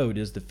down the road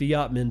is the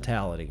fiat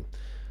mentality.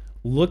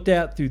 Looked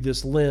at through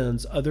this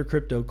lens, other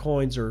crypto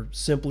coins are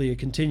simply a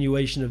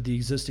continuation of the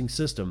existing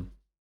system,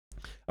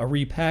 a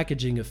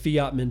repackaging of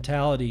fiat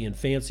mentality and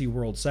fancy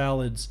world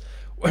salads.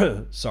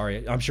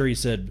 Sorry, I'm sure he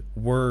said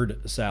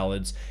word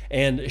salads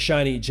and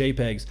shiny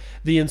JPEGs.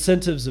 The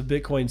incentives of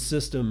Bitcoin's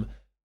system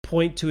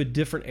point to a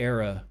different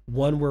era,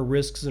 one where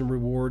risks and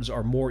rewards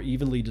are more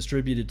evenly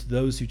distributed to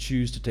those who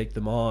choose to take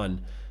them on.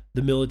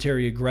 The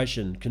military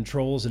aggression,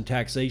 controls, and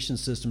taxation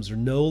systems are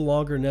no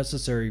longer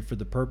necessary for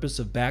the purpose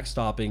of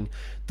backstopping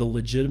the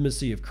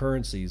legitimacy of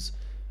currencies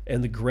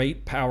and the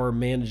great power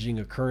managing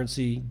a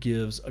currency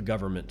gives a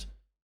government.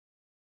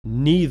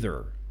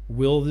 Neither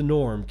will the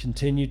norm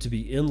continue to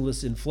be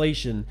endless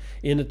inflation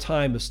in a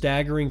time of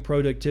staggering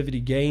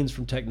productivity gains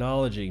from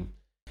technology.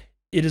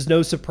 It is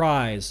no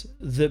surprise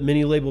that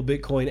many label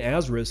Bitcoin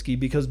as risky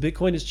because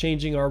Bitcoin is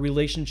changing our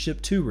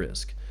relationship to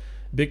risk.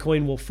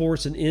 Bitcoin will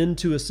force an end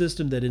to a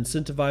system that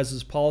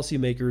incentivizes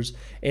policymakers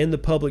and the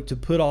public to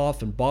put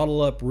off and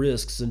bottle up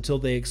risks until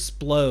they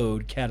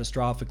explode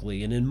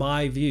catastrophically. And in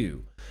my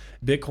view,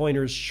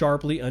 Bitcoiners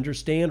sharply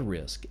understand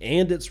risk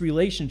and its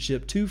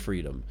relationship to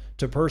freedom,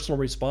 to personal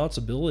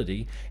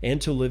responsibility,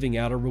 and to living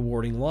out a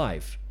rewarding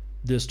life.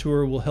 This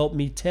tour will help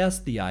me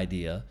test the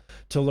idea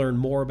to learn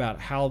more about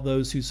how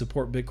those who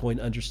support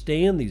Bitcoin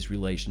understand these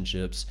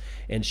relationships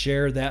and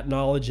share that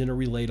knowledge in a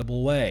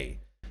relatable way.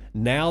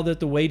 Now that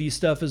the weighty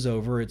stuff is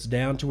over, it's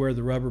down to where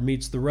the rubber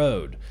meets the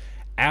road.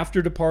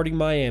 After departing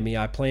Miami,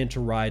 I plan to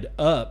ride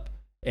up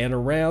and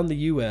around the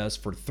U.S.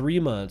 for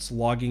 3 months,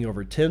 logging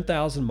over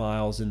 10,000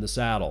 miles in the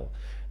saddle.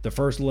 The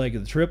first leg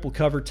of the trip will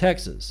cover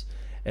Texas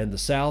and the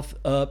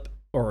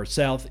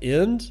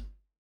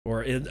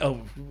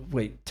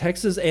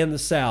Texas and the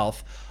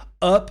South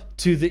up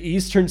to the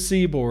eastern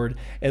seaboard,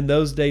 and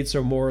those dates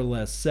are more or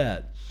less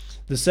set.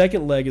 The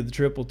second leg of the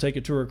trip will take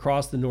a tour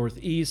across the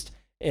Northeast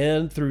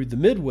and through the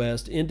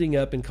Midwest, ending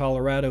up in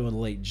Colorado in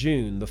late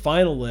June. The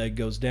final leg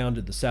goes down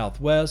to the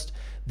Southwest,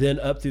 then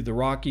up through the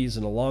Rockies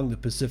and along the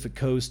Pacific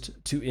coast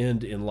to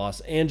end in Los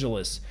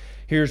Angeles.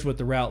 Here's what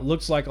the route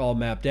looks like all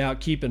mapped out.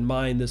 Keep in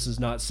mind this is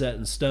not set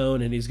in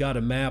stone, and he's got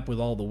a map with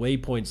all the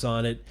waypoints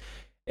on it.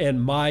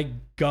 And my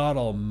God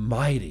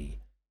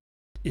almighty,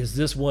 is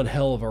this one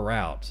hell of a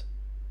route.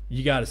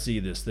 You got to see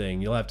this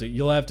thing. You'll have to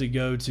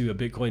go to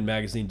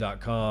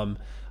bitcoinmagazine.com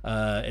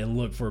and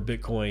look for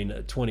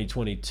Bitcoin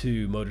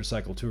 2022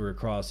 motorcycle tour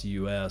across the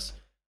U.S.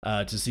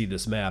 To see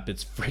this map.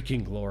 It's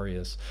freaking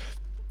glorious.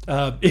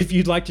 If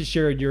you'd like to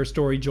share your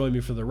story, join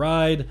me for the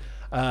ride,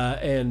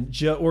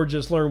 or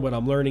just learn what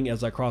I'm learning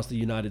as I cross the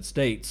United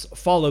States.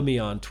 Follow me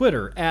on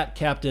Twitter at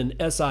Captain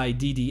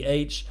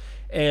SIDDH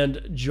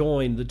and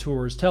join the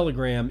tour's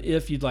Telegram.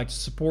 If you'd like to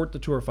support the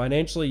tour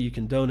financially, you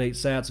can donate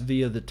sats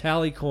via the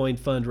Tallycoin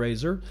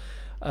fundraiser.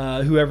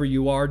 Whoever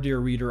you are, dear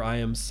reader, I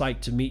am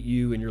psyched to meet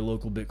you in your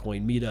local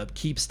Bitcoin meetup.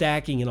 Keep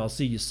stacking, and I'll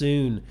see you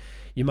soon.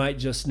 You might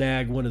just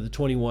snag one of the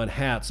 21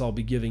 hats I'll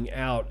be giving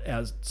out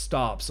as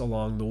stops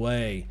along the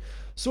way.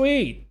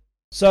 Sweet.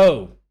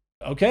 So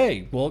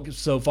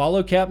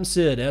follow Captain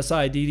Sid,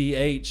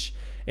 SIDDH,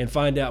 and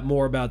find out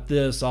more about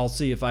this. I'll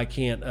see if I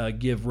can't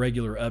give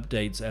regular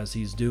updates as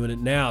he's doing it.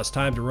 Now it's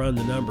time to run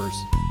the numbers.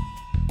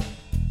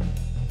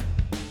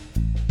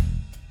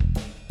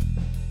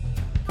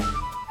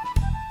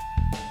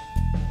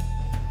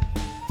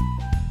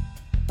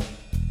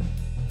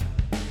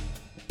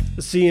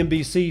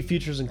 CNBC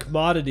futures and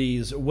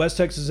commodities. West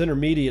Texas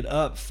Intermediate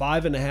up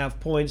 5.5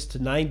 points to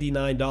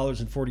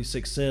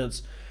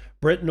 $99.46.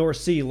 Brent North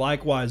Sea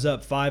likewise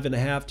up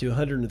 5.5 to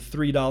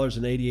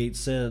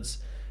 $103.88.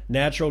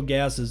 Natural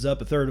gas is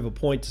up 1/3 of a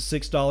point to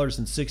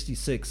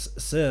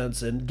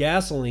 $6.66, and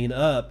gasoline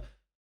up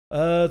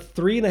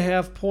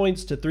 3.5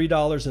 points to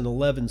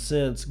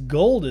 $3.11.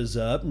 Gold is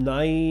up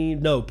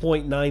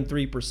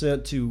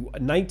 0.93% to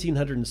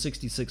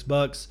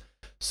 $1,966.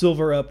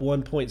 Silver up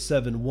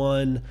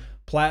 1.71.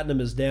 Platinum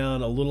is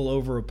down a little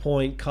over a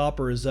point.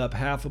 Copper is up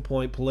 0.5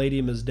 point.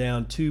 Palladium is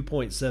down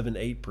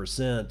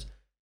 2.78%.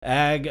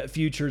 Ag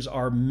futures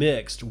are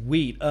mixed.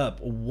 Wheat up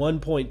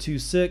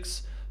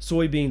 1.26.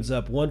 Soybeans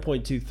up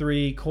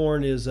 1.23.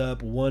 Corn is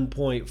up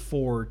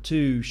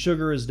 1.42.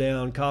 Sugar is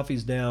down.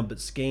 Coffee's down, but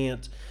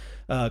scant.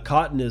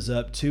 Cotton is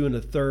up 2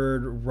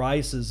 1/3.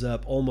 Rice is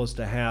up almost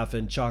 1/2,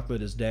 and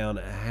chocolate is down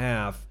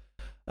 1/2.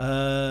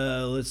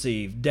 Let's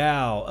see.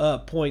 Dow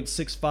up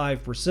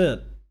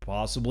 0.65%,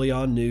 possibly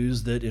on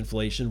news that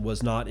inflation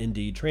was not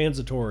indeed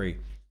transitory.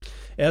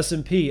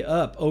 S&P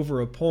up over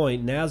a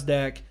point.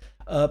 NASDAQ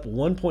up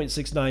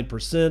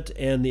 1.69%,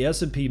 and the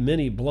S&P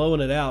Mini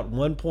blowing it out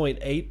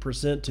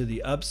 1.8% to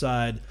the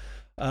upside.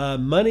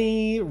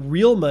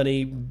 Real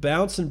money,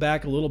 bouncing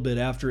back a little bit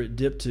after it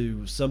dipped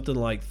to something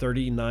like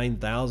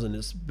 39,000.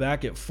 It's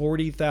back at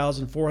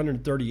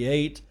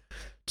 40,438.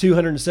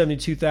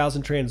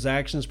 272,000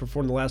 transactions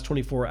performed in the last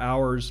 24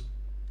 hours.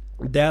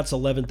 That's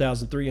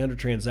 11,300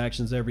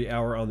 transactions every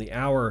hour on the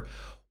hour.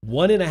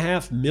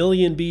 1.5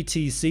 million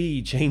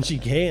BTC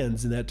changing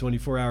hands in that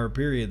 24-hour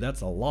period.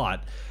 That's a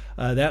lot.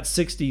 That's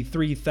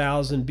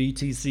 63,000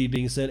 BTC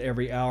being sent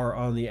every hour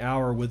on the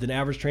hour, with an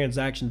average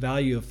transaction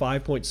value of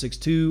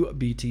 5.62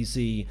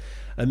 BTC.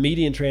 A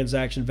median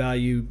transaction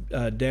value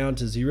down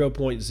to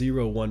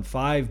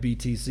 0.015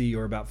 BTC,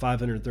 or about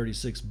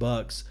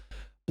 $536.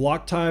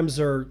 Block times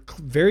are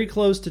very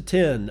close to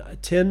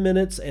 10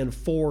 minutes and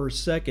 4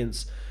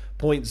 seconds.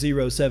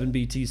 0.07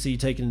 BTC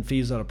taken in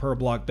fees on a per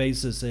block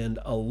basis, and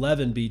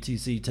 11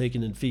 BTC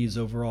taken in fees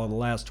overall in the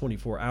last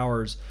 24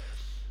 hours.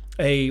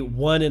 A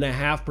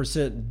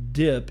 1.5%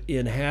 dip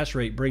in hash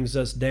rate brings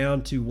us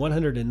down to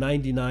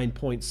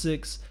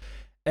 199.6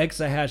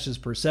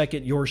 exahashes per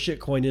second. Your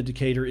shitcoin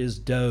indicator is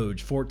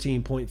Doge,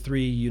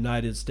 14.3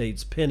 United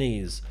States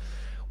pennies.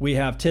 We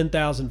have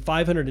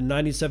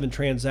 10,597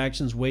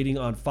 transactions waiting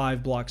on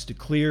 5 blocks to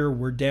clear.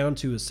 We're down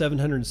to a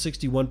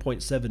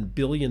 $761.7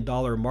 billion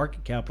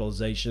market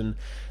capitalization.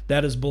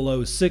 That is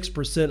below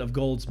 6% of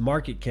gold's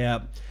market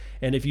cap.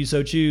 And if you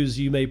so choose,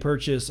 you may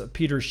purchase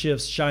Peter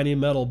Schiff's shiny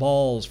metal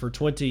balls for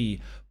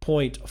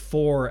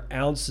 20.4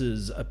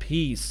 ounces a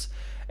piece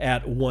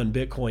at 1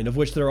 Bitcoin, of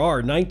which there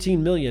are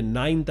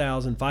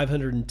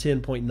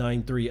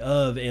 19,009,510.93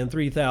 of, and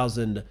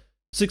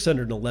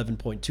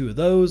 3,611.2 of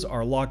those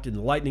are locked in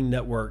the Lightning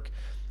Network,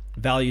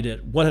 valued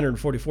at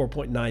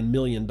 $144.9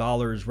 million,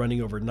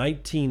 running over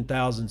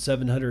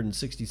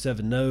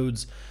 19,767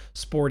 nodes,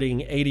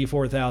 sporting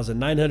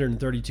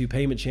 84,932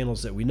 payment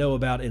channels that we know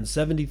about, and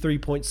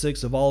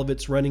 73.6 of all of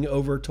it's running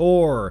over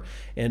Tor,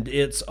 and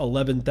its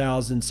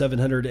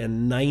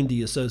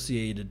 11,790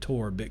 associated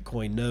Tor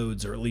Bitcoin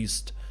nodes, or at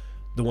least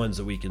the ones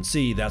that we can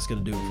see. That's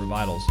going to do it for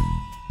Vitals.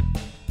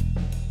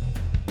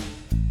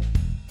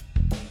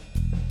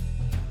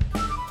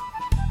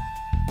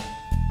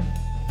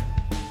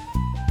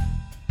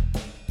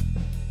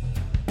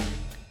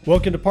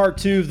 Welcome to part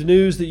 2 of the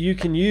news that you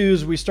can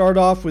use. We start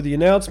off with the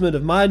announcement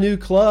of my new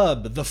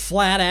club, the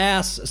Flat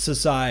Ass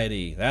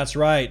Society. That's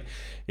right.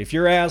 If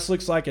your ass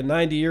looks like a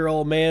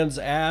 90-year-old man's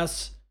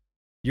ass,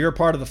 you're a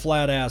part of the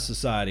Flat Ass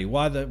Society.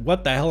 What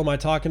the hell am I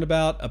talking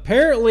about?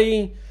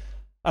 Apparently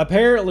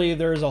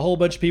there's a whole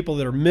bunch of people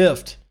that are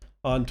miffed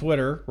on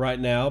Twitter right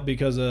now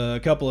because a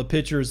couple of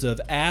pictures of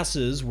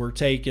asses were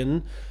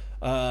taken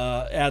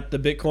at the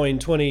Bitcoin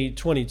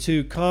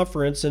 2022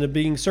 conference and are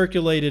being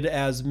circulated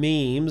as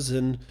memes.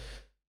 And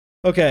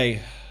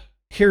okay,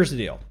 here's the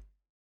deal.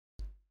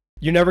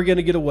 You're never going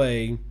to get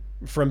away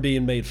from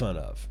being made fun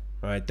of,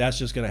 right? That's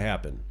just going to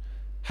happen.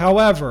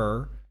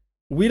 However,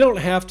 we don't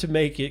have to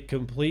make it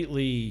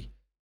completely,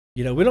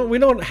 we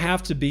don't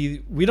have to be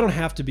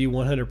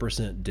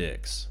 100%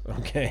 dicks,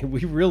 okay?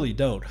 We really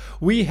don't.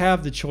 We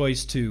have the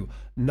choice to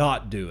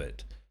not do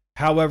it.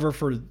 However,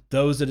 for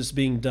those that it's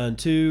being done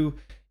to,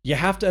 you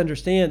have to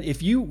understand,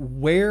 if you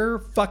wear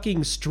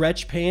fucking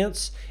stretch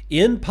pants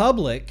in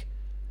public,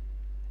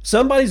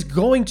 somebody's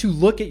going to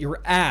look at your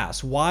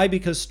ass. Why?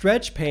 Because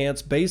stretch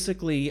pants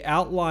basically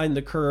outline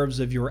the curves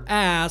of your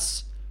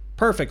ass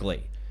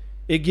perfectly.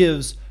 It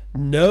gives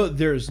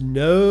there's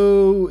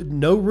no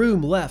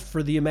room left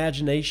for the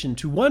imagination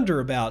to wonder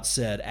about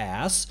said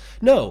ass.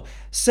 No,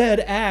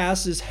 said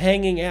ass is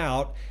hanging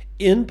out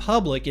in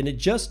public, and it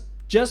just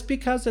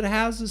because it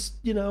has this,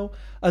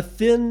 a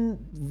thin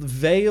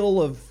veil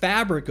of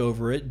fabric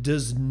over it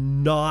does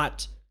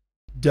not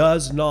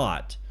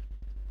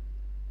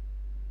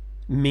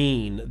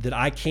mean that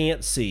I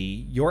can't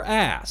see your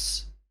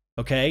ass.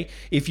 Okay?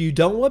 If you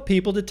don't want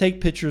people to take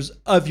pictures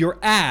of your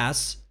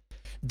ass,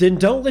 then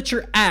don't let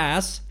your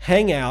ass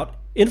hang out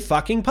in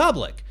fucking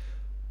public.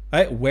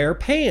 Right? Wear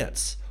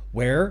pants,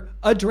 wear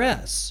a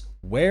dress,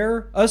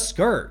 wear a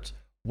skirt,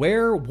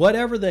 wear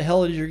whatever the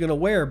hell it is you're going to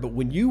wear. But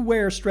when you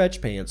wear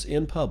stretch pants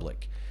in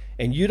public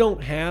and you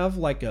don't have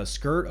like a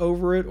skirt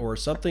over it or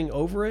something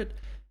over it,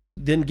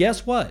 then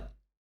guess what?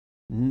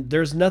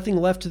 There's nothing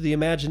left to the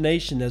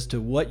imagination as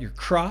to what your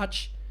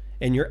crotch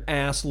and your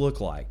ass look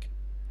like.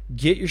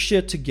 Get your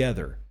shit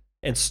together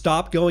and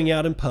stop going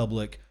out in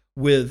public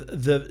with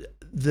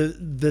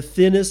the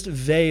thinnest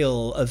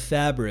veil of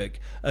fabric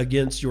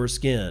against your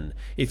skin.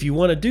 If you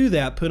want to do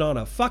that, put on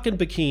a fucking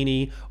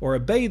bikini or a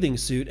bathing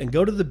suit and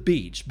go to the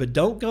beach, but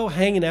don't go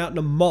hanging out in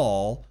a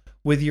mall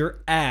with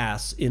your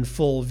ass in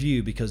full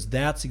view, because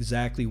that's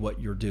exactly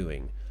what you're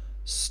doing.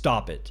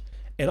 Stop it.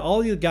 And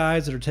all you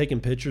guys that are taking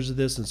pictures of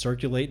this and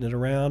circulating it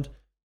around,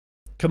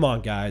 come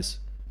on, guys,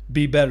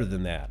 be better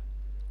than that.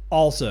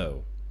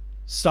 Also,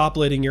 stop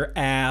letting your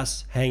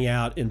ass hang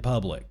out in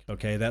public.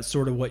 Okay, that's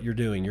sort of what you're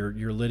doing.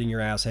 You're letting your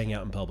ass hang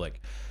out in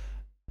public.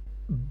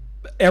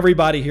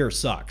 Everybody here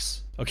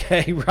sucks.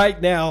 Okay, right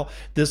now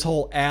this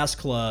whole ass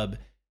club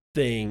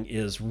thing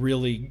is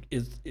really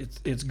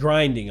it's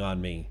grinding on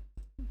me,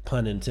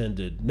 pun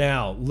intended.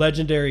 Now,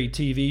 legendary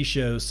TV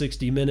show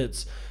 60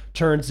 Minutes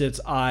turns its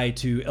eye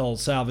to El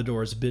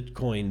Salvador's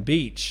Bitcoin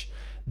Beach.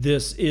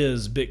 This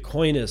is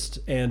Bitcoinist,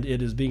 and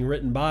it is being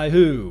written by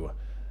who?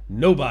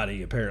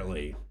 Nobody,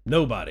 apparently.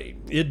 Nobody.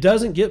 It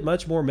doesn't get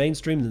much more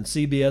mainstream than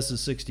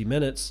CBS's 60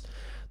 Minutes.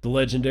 The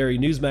legendary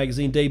news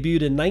magazine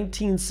debuted in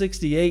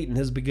 1968 and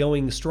has been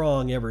going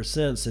strong ever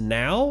since. And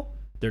now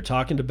they're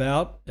talking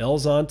about El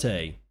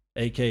Zonte,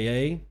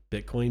 aka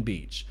Bitcoin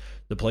Beach,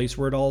 the place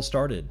where it all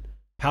started.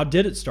 How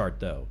did it start,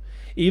 though?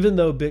 Even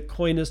though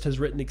Bitcoinist has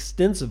written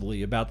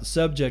extensively about the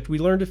subject, we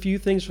learned a few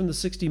things from the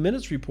 60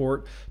 Minutes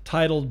report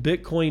titled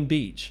Bitcoin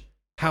Beach,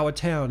 how a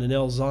town in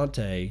El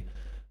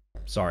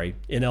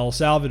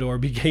Salvador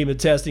became a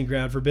testing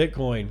ground for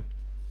Bitcoin.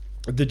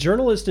 The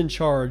journalist in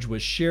charge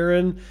was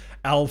Sharon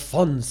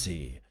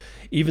Alfonsi.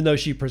 Even though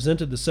she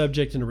presented the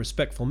subject in a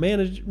respectful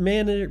manner,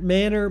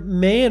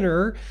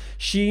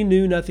 she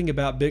knew nothing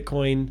about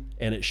Bitcoin,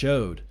 and it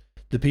showed.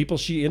 The people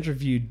she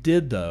interviewed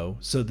did, though,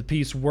 so the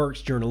piece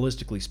works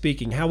journalistically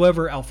speaking.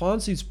 However,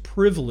 Alfonsi's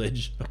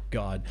privilege,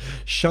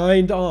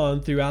 shined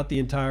on throughout the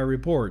entire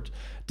report.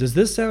 Does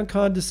this sound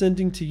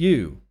condescending to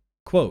you?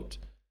 Quote,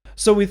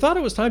 so we thought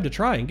it was time to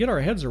try and get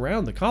our heads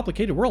around the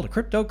complicated world of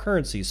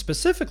cryptocurrencies,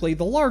 specifically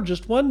the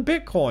largest one,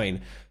 Bitcoin.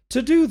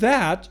 To do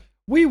that,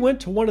 we went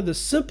to one of the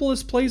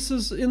simplest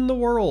places in the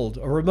world,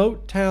 a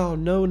remote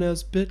town known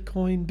as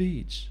Bitcoin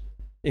Beach.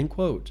 End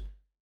quote.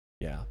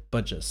 Yeah,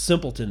 bunch of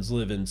simpletons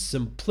live in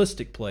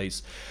simplistic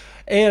place.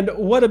 And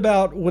what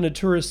about when a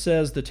tourist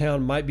says the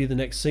town might be the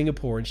next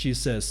Singapore, and she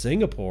says,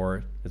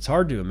 Singapore? It's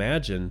hard to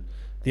imagine.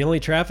 The only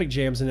traffic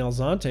jams in El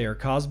Zonte are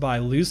caused by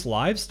loose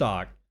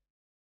livestock.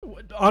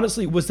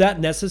 Honestly, was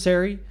that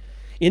necessary?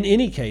 In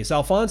any case,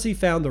 Alfonsi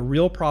found the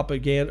real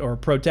propaganda or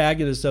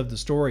protagonists of the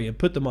story and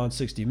put them on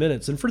 60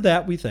 Minutes, and for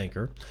that we thank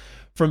her.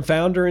 From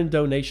founder and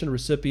donation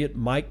recipient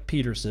Mike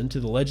Peterson to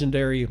the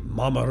legendary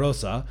Mama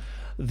Rosa,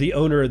 the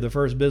owner of the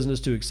first business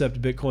to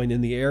accept Bitcoin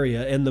in the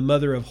area, and the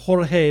mother of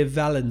Jorge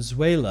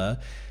Valenzuela,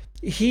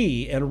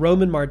 he and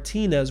Roman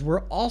Martinez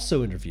were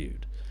also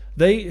interviewed.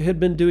 They had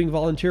been doing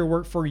volunteer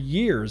work for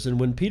years, and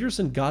when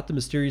Peterson got the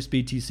mysterious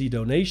BTC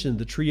donation,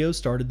 the trio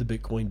started the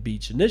Bitcoin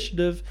Beach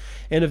initiative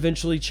and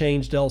eventually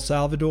changed El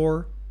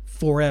Salvador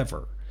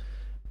forever.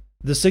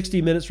 The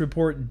 60 Minutes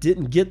report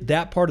didn't get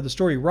that part of the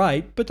story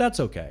right, but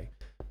that's okay.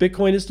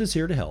 Bitcoinist is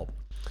here to help.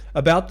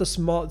 About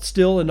the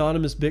still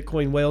anonymous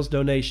Bitcoin whales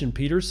donation,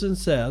 Peterson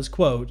says,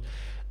 quote,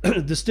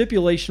 the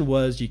stipulation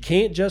was you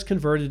can't just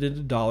convert it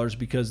into dollars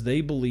because they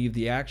believe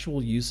the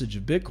actual usage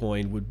of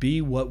Bitcoin would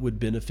be what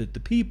would benefit the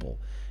people.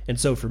 And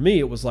so for me,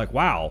 it was like,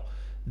 wow,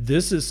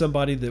 this is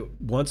somebody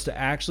that wants to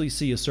actually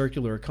see a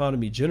circular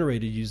economy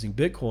generated using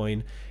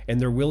Bitcoin,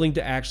 and they're willing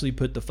to actually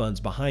put the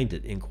funds behind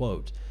it, end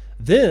quote.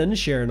 Then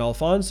Sharon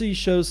Alfonsi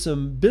shows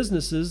some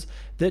businesses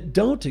that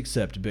don't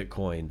accept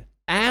Bitcoin,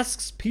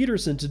 asks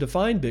Peterson to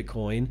define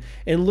Bitcoin,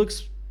 and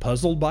looks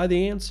puzzled by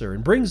the answer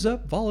and brings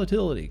up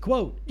volatility.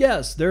 Quote,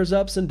 yes, there's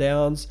ups and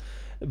downs.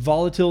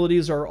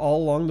 Volatilities are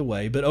all along the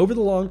way, but over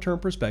the long-term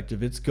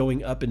perspective, it's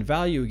going up in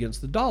value against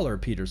the dollar,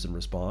 Peterson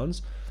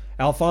responds.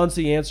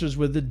 Alfonsi answers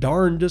with the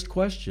darndest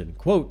question.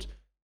 Quote,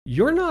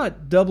 you're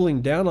not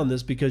doubling down on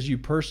this because you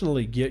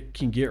personally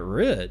can get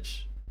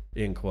rich,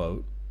 end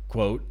quote.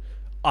 Quote,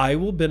 I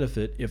will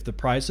benefit if the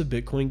price of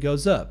Bitcoin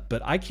goes up,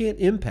 but I can't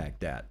impact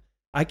that.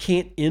 I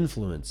can't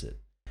influence it.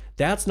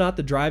 That's not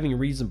the driving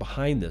reason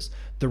behind this.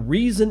 The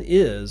reason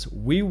is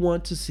we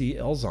want to see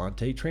El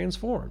Zonte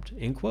transformed,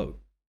 end quote.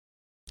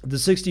 The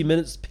 60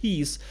 Minutes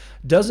piece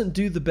doesn't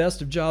do the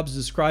best of jobs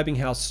describing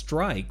how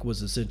Strike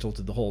was essential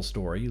to the whole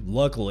story.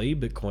 Luckily,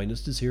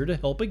 Bitcoinist is here to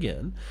help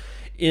again.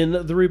 In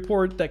the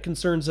report that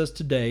concerns us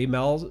today,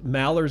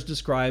 Mallers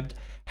described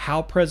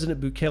how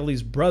President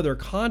Bukele's brother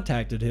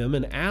contacted him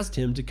and asked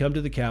him to come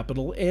to the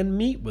Capitol and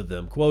meet with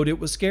them. Quote, "It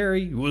was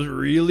scary. It was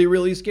really,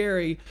 really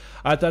scary.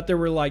 I thought there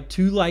were like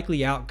two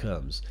likely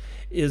outcomes.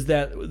 Is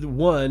that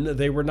one,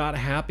 they were not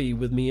happy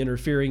with me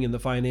interfering in the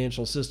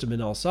financial system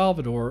in El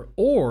Salvador,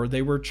 or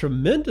they were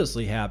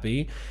tremendously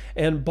happy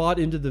and bought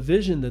into the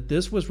vision that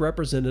this was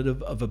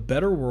representative of a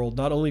better world,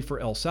 not only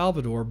for El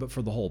Salvador, but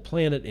for the whole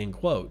planet," end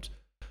quote.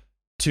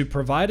 To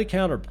provide a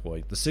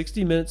counterpoint, the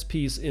 60 Minutes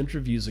piece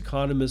interviews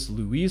economist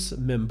Luis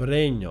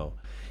Membreño.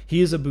 He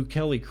is a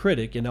Bukele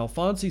critic, and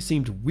Alfonsi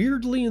seemed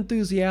weirdly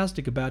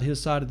enthusiastic about his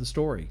side of the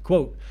story.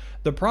 Quote,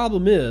 "The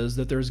problem is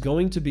that there's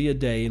going to be a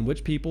day in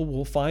which people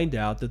will find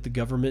out that the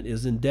government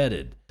is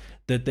indebted,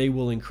 that they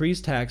will increase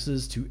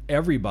taxes to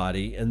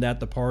everybody, and that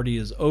the party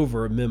is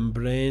over,"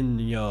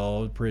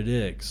 Membreño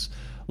predicts.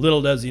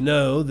 Little does he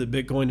know that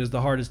Bitcoin is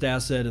the hardest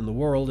asset in the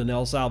world, and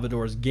El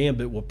Salvador's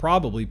gambit will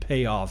probably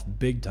pay off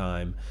big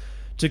time.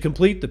 To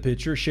complete the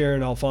picture,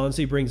 Sharon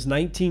Alfonsi brings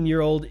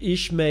 19-year-old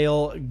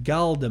Ishmael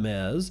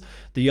Galdamez.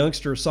 The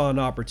youngster saw an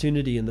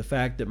opportunity in the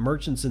fact that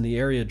merchants in the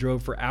area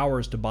drove for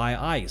hours to buy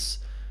ice.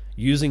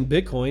 Using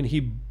Bitcoin,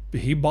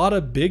 he bought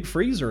a big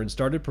freezer and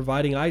started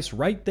providing ice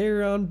right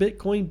there on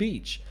Bitcoin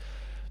Beach.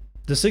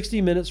 The 60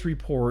 Minutes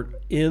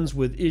report ends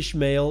with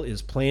Ishmael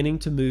is planning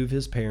to move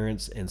his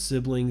parents and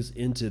siblings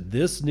into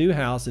this new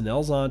house in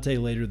El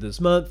Zonte later this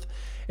month,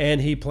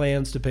 and he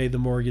plans to pay the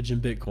mortgage in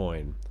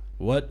Bitcoin.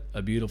 What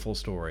a beautiful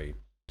story.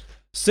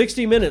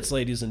 60 Minutes,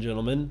 ladies and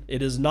gentlemen.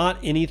 It is not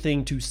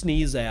anything to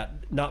sneeze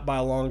at, not by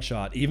a long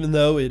shot. Even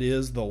though it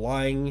is the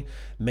lying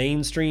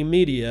mainstream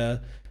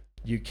media,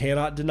 you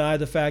cannot deny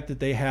the fact that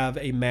they have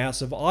a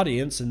massive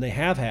audience, and they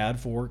have had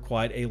for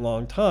quite a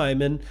long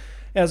time. And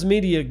as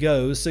media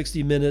goes,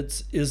 60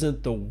 Minutes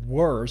isn't the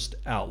worst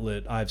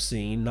outlet I've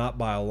seen, not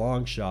by a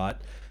long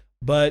shot.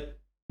 But,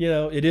 you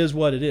know, it is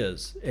what it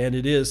is. And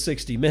it is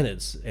 60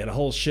 Minutes. And a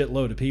whole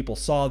shitload of people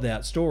saw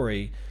that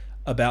story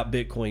about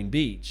Bitcoin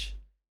Beach.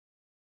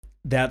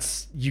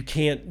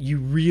 You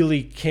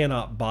really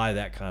cannot buy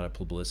that kind of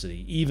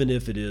publicity, even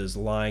if it is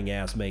lying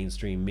ass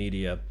mainstream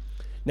media.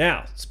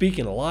 Now,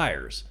 speaking of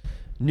liars,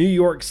 New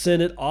York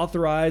Senate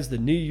authorized the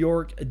New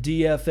York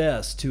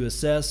DFS to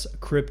assess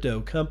crypto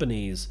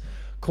companies.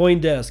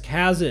 CoinDesk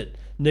has it.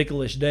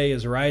 Nicholas Day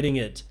is writing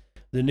it.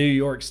 The New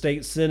York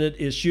State Senate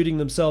is shooting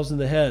themselves in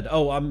the head.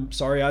 Oh, I'm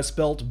sorry, I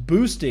spelt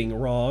boosting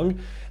wrong.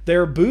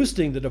 They're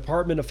boosting the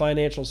Department of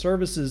Financial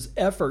Services'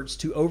 efforts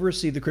to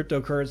oversee the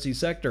cryptocurrency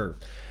sector.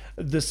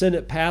 The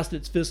Senate passed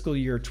its fiscal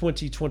year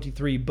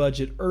 2023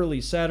 budget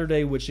early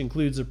Saturday, which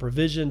includes a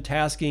provision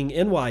tasking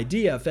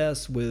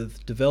NYDFS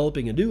with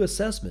developing a new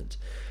assessment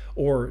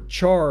or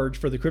charge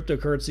for the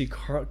cryptocurrency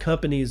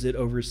companies it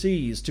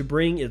oversees to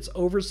bring its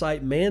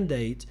oversight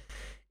mandate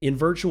in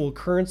virtual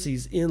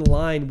currencies in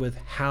line with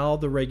how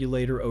the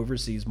regulator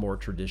oversees more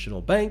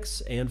traditional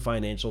banks and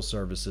financial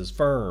services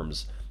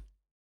firms.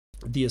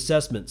 The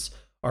assessments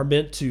are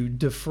meant to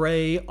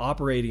defray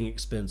operating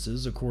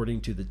expenses according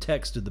to the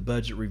text of the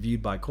budget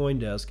reviewed by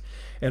CoinDesk,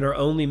 and are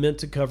only meant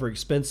to cover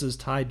expenses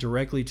tied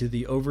directly to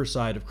the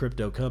oversight of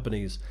crypto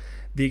companies.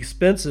 The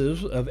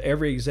expenses of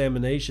every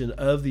examination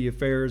of the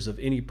affairs of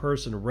any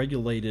person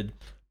regulated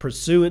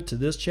pursuant to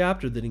this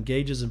chapter that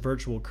engages in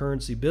virtual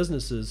currency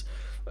businesses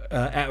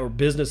or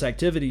business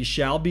activities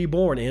shall be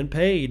borne and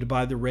paid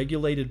by the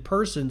regulated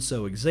person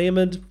so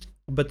examined,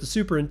 but the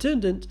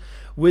superintendent,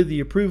 with the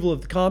approval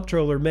of the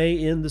comptroller, may,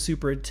 in the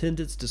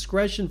superintendent's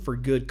discretion for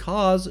good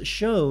cause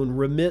shown,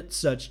 remit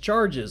such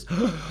charges.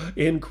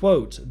 End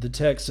quote, the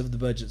text of the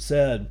budget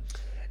said.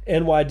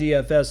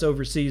 NYDFS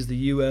oversees the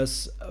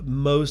U.S.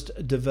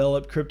 most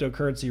developed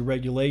cryptocurrency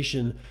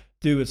regulation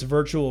through its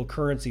virtual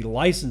currency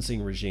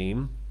licensing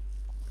regime,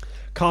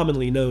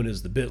 commonly known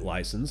as the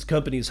BitLicense.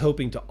 Companies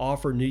hoping to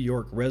offer New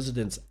York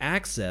residents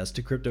access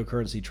to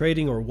cryptocurrency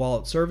trading or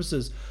wallet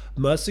services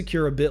must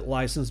secure a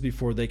BitLicense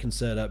before they can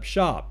set up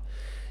shop.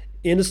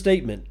 In a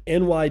statement,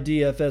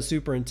 NYDFS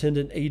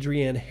Superintendent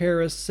Adrienne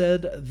Harris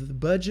said the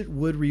budget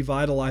would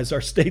revitalize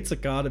our state's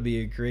economy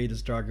and create a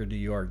stronger New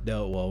York.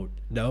 No, it won't.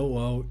 No, it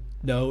won't.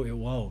 No, it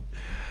won't.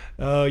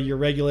 Oh, you're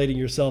regulating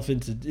yourself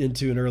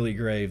into an early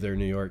grave there,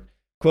 New York.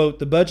 Quote,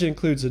 the budget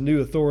includes a new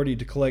authority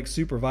to collect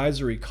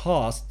supervisory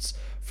costs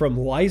from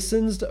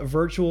licensed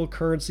virtual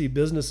currency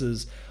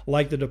businesses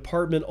like the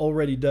department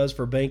already does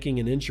for banking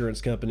and insurance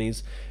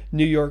companies.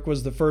 New York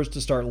was the first to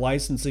start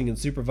licensing and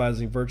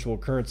supervising virtual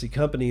currency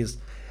companies,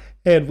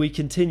 and we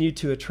continue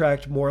to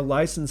attract more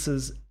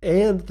licenses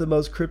and the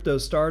most crypto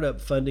startup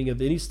funding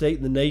of any state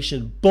in the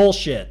nation.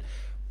 Bullshit.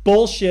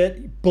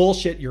 Bullshit.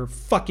 Bullshit. You're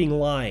fucking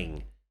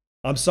lying.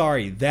 I'm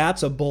sorry.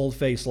 That's a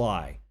bold-faced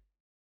lie.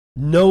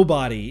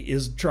 Nobody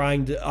is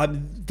trying to.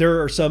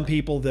 There are some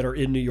people that are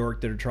in New York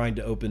that are trying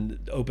to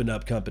open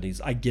up companies.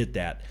 I get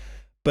that,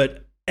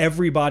 but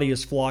everybody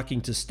is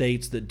flocking to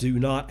states that do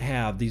not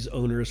have these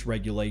onerous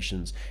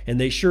regulations, and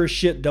they sure as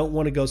shit don't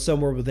want to go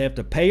somewhere where they have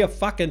to pay a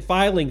fucking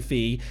filing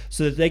fee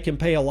so that they can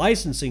pay a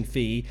licensing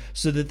fee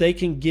so that they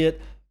can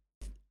get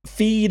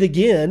feed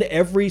again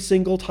every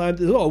single time.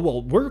 Oh,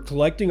 well, we're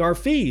collecting our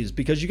fees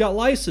because you got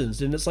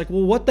licensed. And it's like,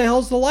 well, what the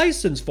hell's the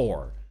license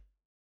for?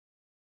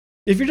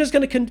 If you're just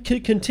going to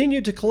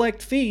continue to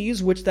collect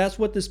fees, which that's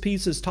what this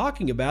piece is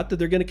talking about, that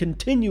they're going to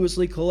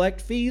continuously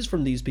collect fees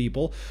from these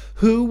people,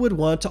 who would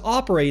want to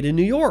operate in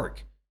New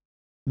York?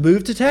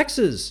 Move to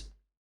Texas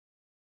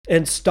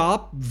and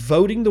stop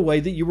voting the way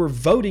that you were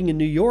voting in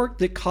New York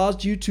that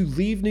caused you to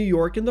leave New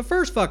York in the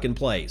first fucking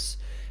place.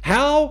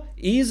 How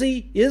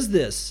easy is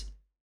this?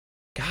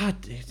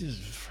 God, it is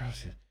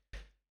frustrating.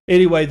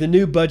 Anyway, the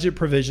new budget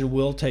provision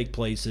will take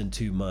place in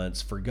 2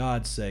 months. For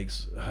God's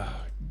sakes,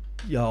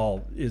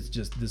 y'all,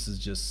 this is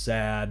just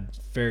sad,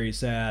 very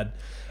sad.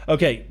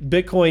 Okay,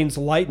 Bitcoin's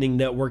Lightning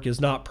Network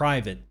is not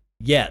private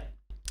yet.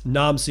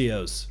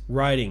 Namcios,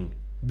 writing,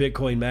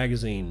 Bitcoin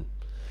Magazine.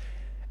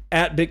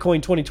 At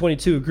Bitcoin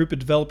 2022, a group of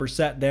developers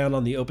sat down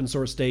on the open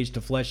source stage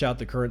to flesh out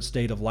the current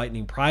state of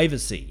Lightning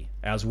privacy,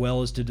 as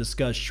well as to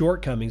discuss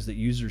shortcomings that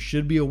users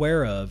should be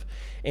aware of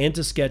and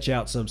to sketch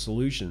out some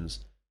solutions.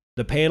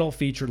 The panel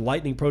featured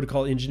Lightning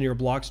Protocol engineer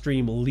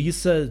Blockstream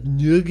Lisa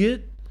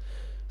Nugget,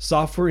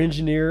 software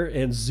engineer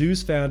and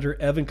Zeus founder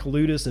Evan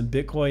Kaludis, and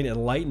Bitcoin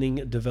and Lightning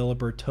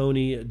developer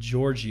Tony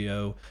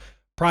Giorgio.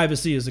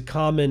 Privacy is a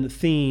common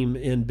theme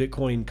in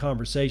Bitcoin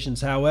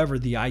conversations. However,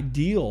 the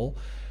ideal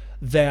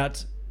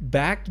that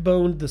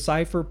backboned the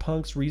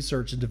cypherpunks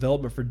research and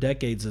development for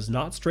decades is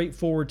not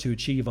straightforward to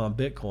achieve on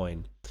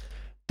Bitcoin.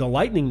 The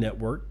Lightning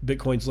Network,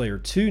 Bitcoin's layer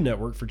 2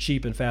 network for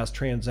cheap and fast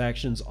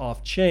transactions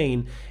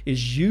off-chain,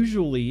 is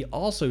usually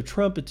also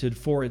trumpeted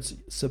for its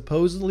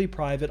supposedly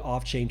private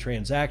off-chain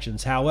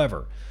transactions.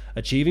 However,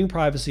 achieving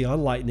privacy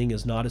on Lightning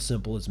is not as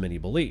simple as many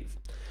believe.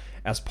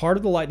 As part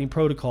of the Lightning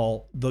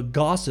Protocol, the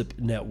Gossip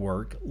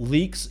Network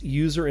leaks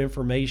user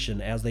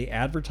information as they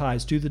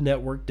advertise to the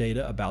network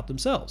data about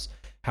themselves.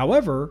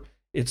 However,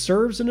 it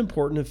serves an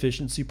important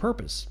efficiency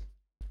purpose.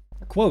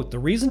 Quote, the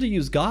reason to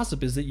use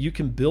Gossip is that you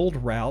can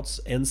build routes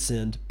and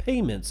send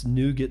payments,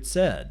 Nugget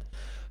said.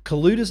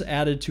 Kaludis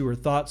added to her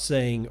thoughts,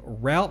 saying,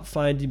 route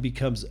finding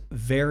becomes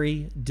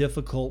very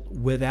difficult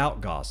without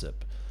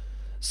Gossip.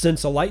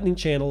 Since a Lightning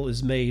channel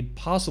is made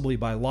possibly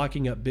by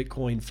locking up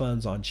Bitcoin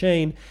funds on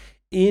chain,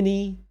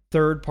 any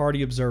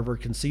third-party observer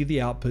can see the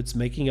outputs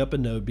making up a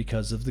node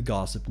because of the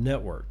Gossip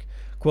network.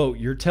 Quote,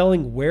 you're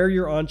telling where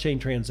your on-chain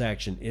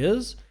transaction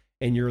is,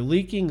 and you're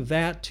leaking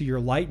that to your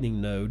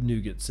Lightning node,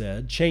 Nugget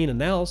said. Chain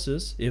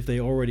analysis, if they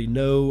already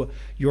know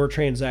your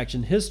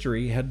transaction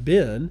history had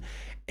been,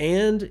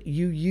 and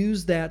you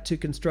use that to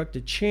construct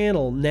a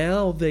channel,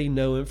 now they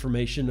know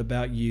information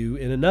about you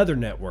in another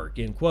network,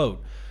 end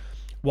quote.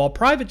 While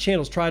private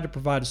channels try to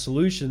provide a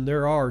solution,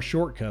 there are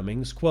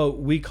shortcomings. Quote,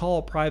 we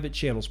call private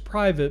channels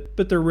private,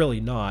 but they're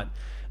really not.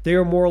 They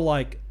are more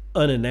like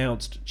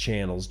unannounced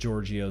channels,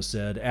 Giorgio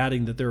said,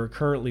 adding that there are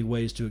currently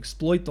ways to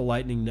exploit the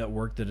Lightning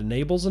Network that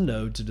enables a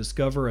node to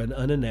discover an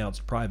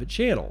unannounced private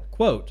channel.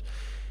 Quote,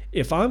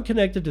 if I'm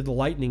connected to the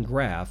Lightning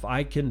Graph,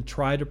 I can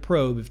try to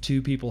probe if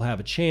two people have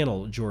a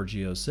channel,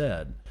 Giorgio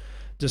said.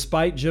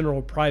 Despite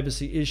general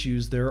privacy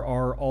issues, there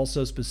are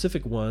also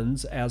specific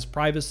ones, as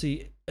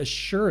privacy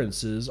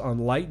assurances on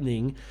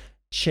Lightning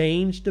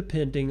change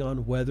depending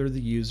on whether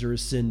the user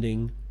is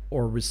sending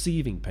or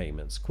receiving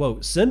payments.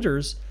 Quote,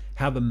 senders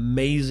have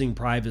amazing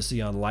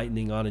privacy on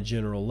Lightning on a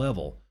general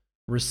level.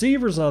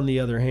 Receivers, on the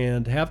other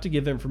hand, have to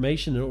give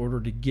information in order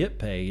to get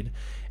paid,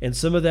 and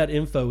some of that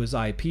info is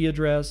IP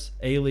address,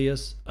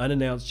 alias,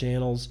 unannounced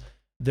channels.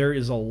 There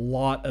is a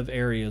lot of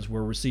areas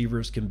where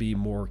receivers can be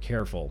more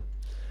careful,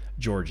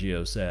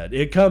 Giorgio said.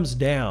 It comes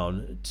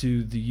down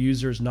to the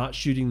users not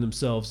shooting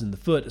themselves in the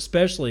foot,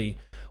 especially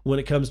when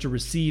it comes to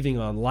receiving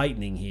on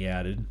Lightning, he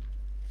added.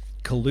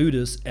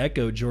 Kaludis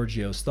echoed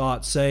Giorgio's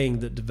thoughts, saying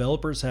that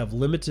developers have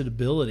limited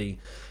ability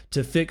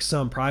to fix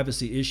some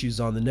privacy issues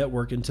on the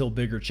network until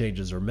bigger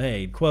changes are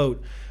made.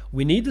 Quote,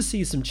 we need to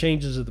see some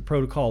changes at the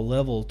protocol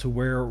level to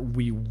where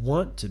we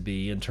want to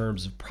be in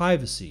terms of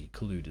privacy,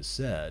 Kaludis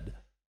said.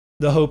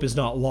 The hope is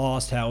not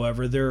lost,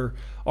 however. There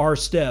are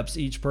steps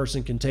each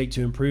person can take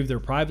to improve their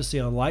privacy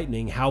on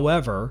Lightning.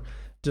 However,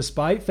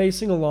 despite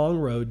facing a long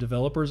road,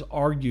 developers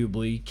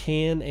arguably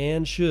can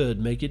and should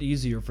make it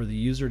easier for the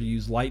user to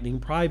use Lightning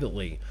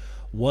privately.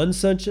 One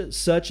such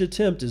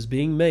attempt is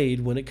being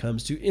made when it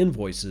comes to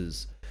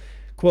invoices.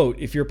 Quote,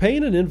 if you're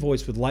paying an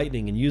invoice with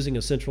Lightning and using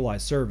a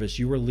centralized service,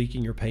 you are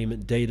leaking your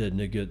payment data,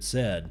 Nugget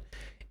said.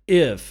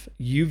 If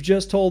you've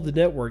just told the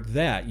network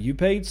that you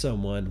paid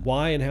someone,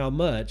 why and how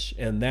much,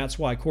 and that's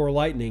why Core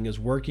Lightning is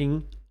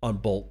working on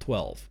Bolt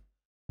 12.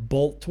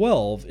 Bolt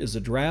 12 is a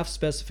draft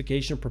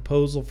specification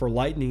proposal for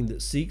Lightning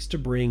that seeks to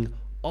bring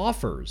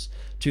offers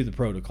to the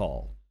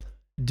protocol.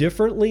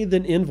 Differently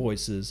than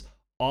invoices,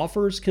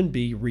 offers can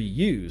be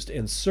reused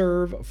and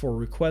serve for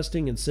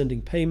requesting and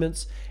sending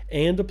payments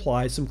and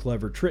apply some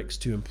clever tricks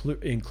to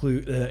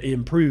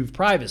improve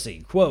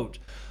privacy. Quote,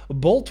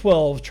 Bolt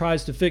 12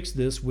 tries to fix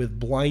this with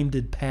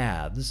blinded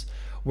paths,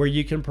 where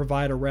you can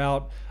provide a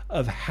route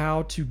of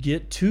how to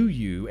get to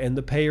you, and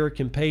the payer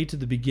can pay to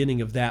the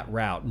beginning of that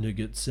route,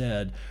 Nugent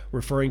said,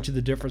 referring to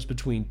the difference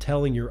between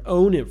telling your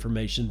own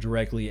information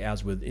directly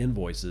as with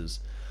invoices.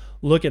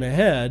 Looking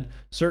ahead,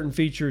 certain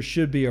features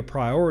should be a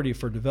priority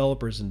for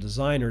developers and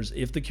designers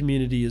if the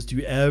community is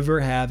to ever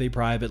have a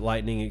private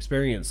Lightning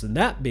experience. And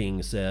that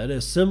being said, a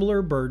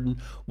similar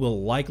burden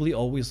will likely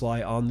always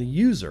lie on the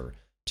user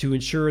to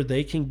ensure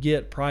they can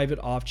get private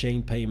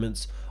off-chain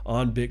payments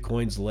on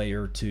Bitcoin's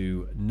layer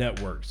 2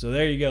 network. So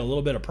there you go, a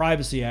little bit of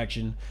privacy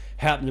action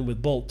happening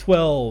with Bolt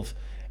 12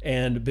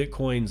 and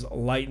Bitcoin's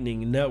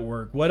Lightning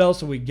Network. What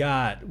else have we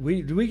got?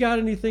 Do we got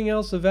anything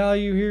else of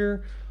value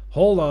here?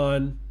 Hold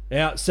on.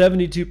 Yeah,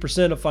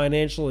 72% of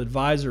financial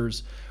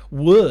advisors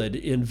would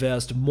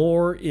invest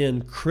more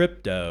in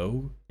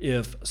crypto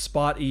if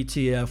spot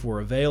ETF were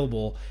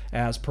available,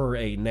 as per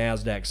a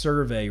NASDAQ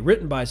survey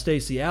written by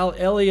Stacey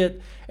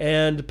Elliott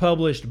and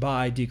published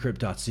by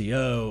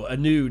Decrypt.co. A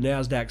new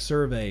NASDAQ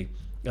survey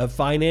of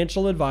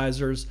financial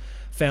advisors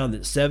found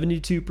that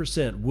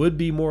 72% would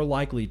be more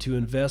likely to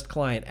invest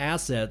client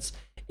assets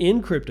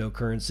in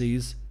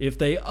cryptocurrencies if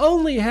they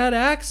only had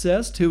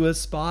access to a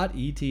spot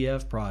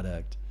ETF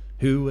product.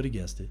 Who would have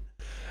guessed it?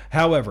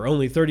 However,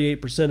 only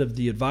 38% of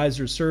the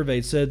advisors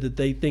surveyed said that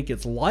they think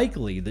it's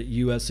likely that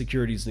U.S.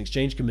 Securities and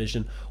Exchange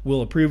Commission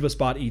will approve a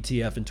spot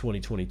ETF in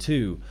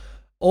 2022.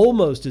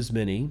 Almost as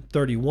many,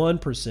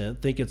 31%,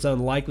 think it's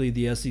unlikely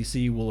the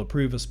SEC will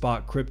approve a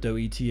spot crypto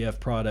ETF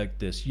product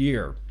this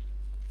year.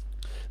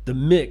 The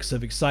mix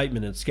of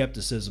excitement and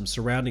skepticism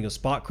surrounding a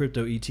spot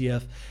crypto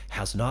ETF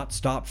has not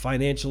stopped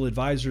financial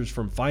advisors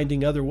from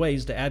finding other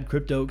ways to add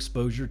crypto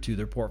exposure to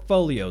their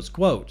portfolios.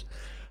 Quote,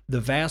 "The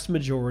vast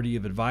majority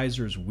of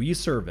advisors we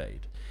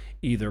surveyed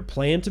either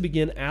plan to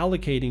begin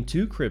allocating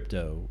to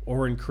crypto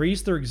or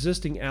increase their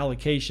existing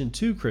allocation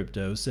to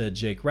crypto," said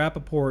Jake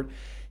Rappaport,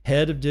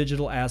 head of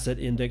digital asset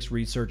index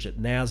research at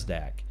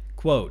NASDAQ.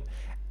 Quote,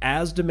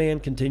 "As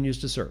demand continues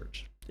to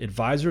surge,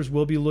 advisors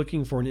will be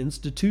looking for an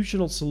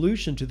institutional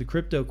solution to the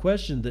crypto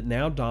question that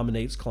now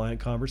dominates client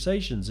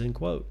conversations," end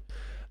quote.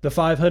 The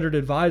 500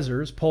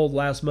 advisors polled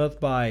last month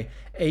by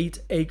 8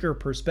 Acre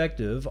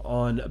Perspective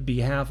on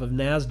behalf of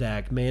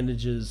NASDAQ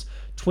manages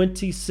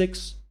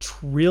 $26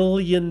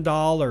 trillion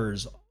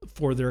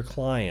for their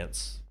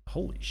clients.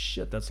 Holy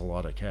shit, that's a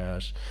lot of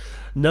cash.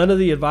 None of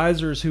the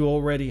advisors who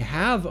already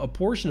have a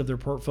portion of their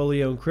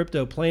portfolio in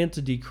crypto plan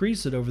to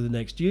decrease it over the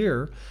next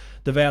year.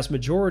 The vast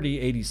majority,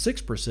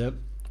 86%,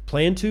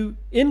 plan to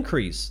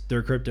increase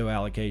their crypto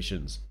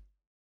allocations.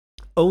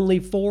 Only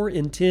 4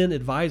 in 10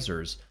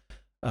 advisors,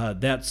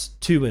 that's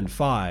 2 in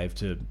 5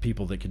 to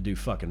people that can do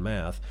fucking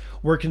math,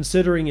 we're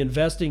considering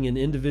investing in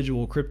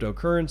individual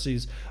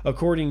cryptocurrencies.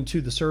 According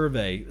to the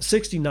survey,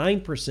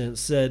 69%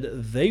 said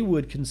they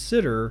would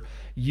consider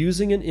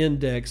using an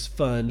index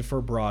fund for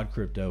broad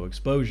crypto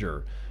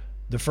exposure.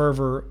 The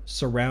fervor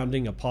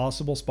surrounding a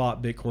possible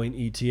spot Bitcoin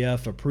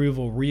ETF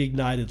approval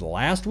reignited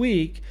last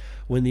week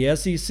when the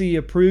SEC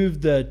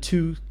approved the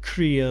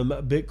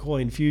Teucrium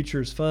Bitcoin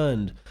Futures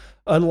Fund.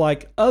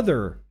 Unlike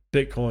other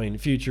Bitcoin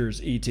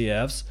futures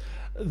ETFs,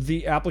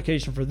 the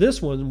application for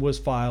this one was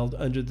filed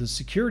under the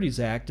Securities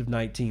Act of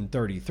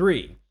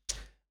 1933.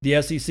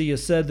 The SEC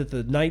has said that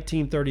the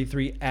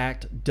 1933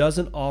 Act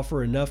doesn't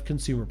offer enough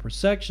consumer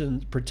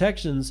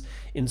protections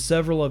in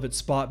several of its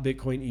spot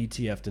Bitcoin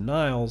ETF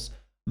denials,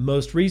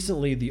 most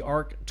recently the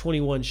ARK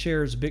 21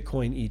 shares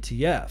Bitcoin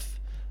ETF.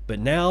 But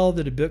now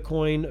that a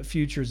Bitcoin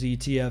futures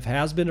ETF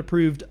has been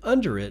approved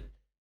under it,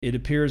 it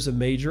appears a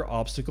major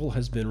obstacle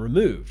has been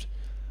removed.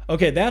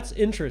 Okay, that's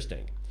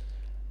interesting.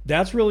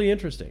 That's really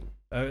interesting.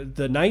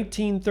 The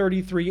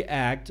 1933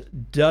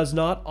 Act does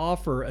not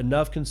offer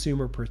enough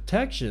consumer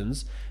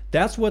protections.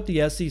 That's what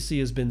the SEC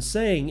has been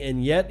saying,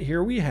 and yet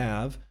here we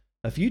have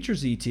a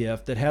futures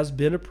ETF that has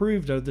been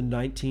approved under the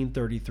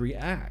 1933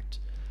 Act.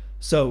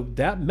 So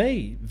that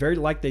may, very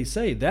like they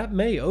say, that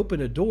may open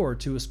a door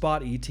to a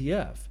spot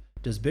ETF.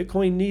 Does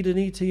Bitcoin need an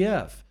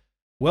ETF?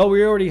 Well,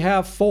 we already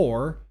have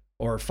 4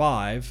 or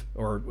 5,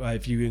 or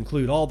if you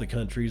include all the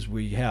countries,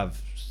 we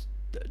have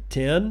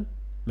 10,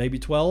 maybe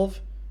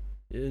 12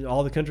 in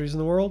all the countries in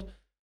the world.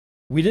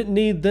 We didn't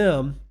need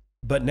them,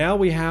 but now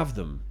we have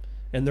them.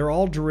 And they're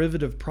all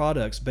derivative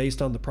products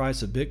based on the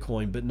price of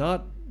Bitcoin, but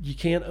not, you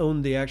can't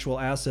own the actual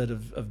asset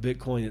of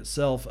Bitcoin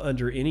itself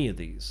under any of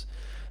these.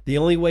 The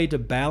only way to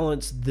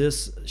balance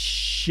this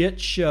shit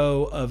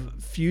show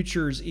of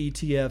futures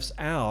ETFs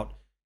out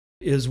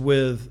is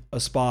with a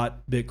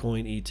spot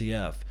Bitcoin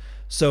ETF.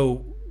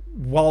 So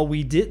while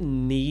we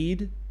didn't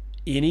need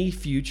any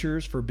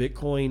futures for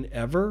Bitcoin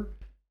ever,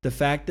 the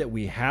fact that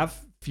we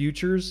have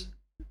futures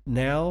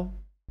now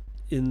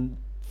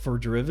for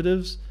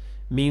derivatives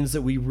means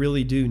that we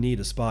really do need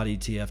a spot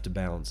ETF to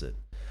balance it.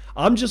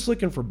 I'm just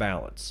looking for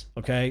balance,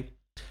 okay?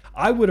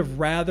 I would have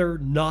rather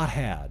not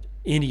had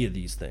any of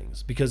these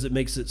things because it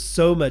makes it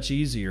so much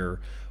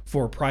easier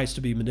for price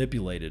to be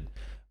manipulated.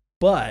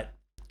 But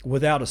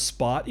without a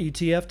spot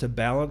ETF to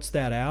balance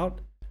that out,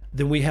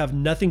 then we have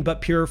nothing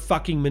but pure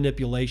fucking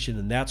manipulation,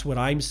 and that's what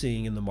I'm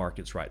seeing in the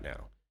markets right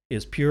now.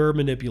 is pure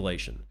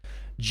manipulation.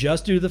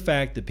 Just due to the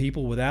fact that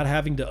people, without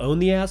having to own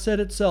the asset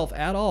itself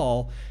at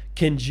all,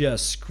 can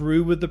just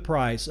screw with the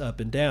price up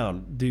and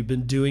down. They've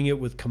been doing it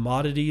with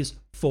commodities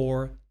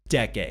for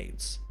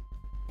decades.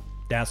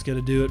 That's going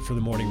to do it for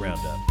the Morning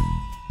Roundup.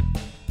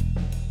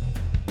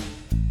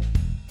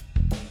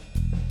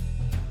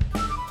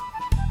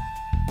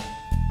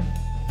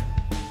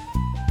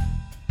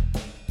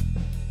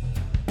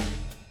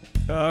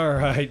 All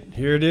right,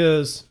 here it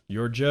is.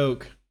 Your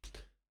joke.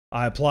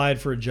 I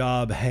applied for a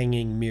job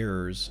hanging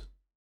mirrors.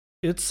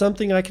 It's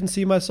something I can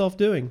see myself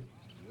doing.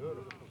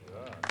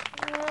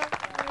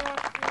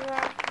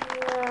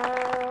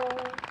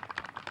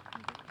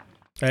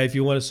 Hey, if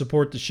you want to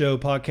support the show,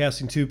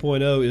 Podcasting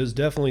 2.0 is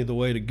definitely the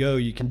way to go.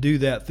 You can do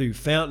that through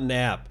Fountain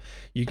app.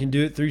 You can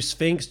do it through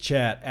Sphinx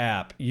Chat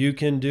app. You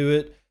can do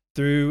it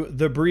through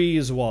the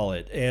Breeze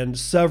wallet and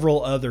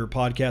several other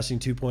Podcasting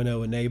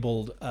 2.0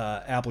 enabled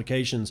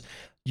applications.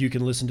 You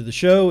can listen to the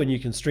show and you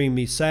can stream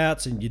me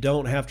sats, and you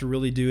don't have to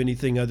really do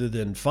anything other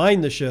than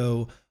find the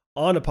show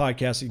on a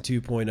Podcasting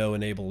 2.0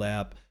 enabled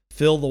app,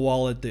 fill the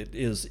wallet that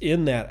is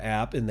in that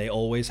app, and they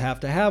always have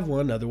to have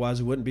one, otherwise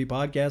it wouldn't be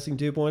Podcasting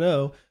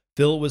 2.0.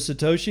 Fill it with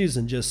Satoshis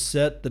and just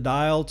set the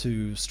dial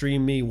to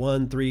stream me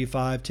 1, 3,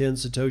 5, 10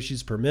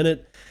 Satoshis per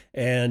minute,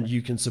 and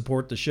you can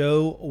support the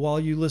show while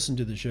you listen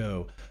to the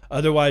show.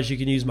 Otherwise, you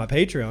can use my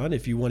Patreon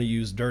if you want to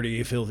use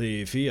dirty,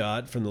 filthy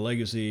fiat from the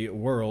legacy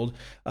world.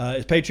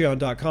 It's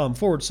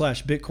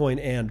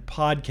patreon.com/Bitcoin and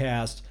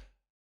podcast.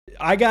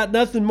 I got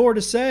nothing more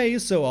to say,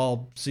 so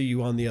I'll see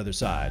you on the other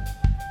side.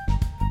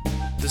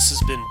 This has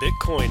been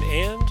Bitcoin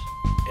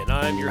and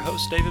I'm your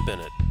host, David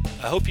Bennett.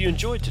 I hope you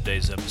enjoyed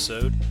today's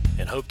episode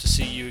and hope to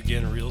see you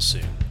again real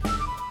soon.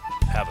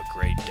 Have a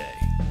great day.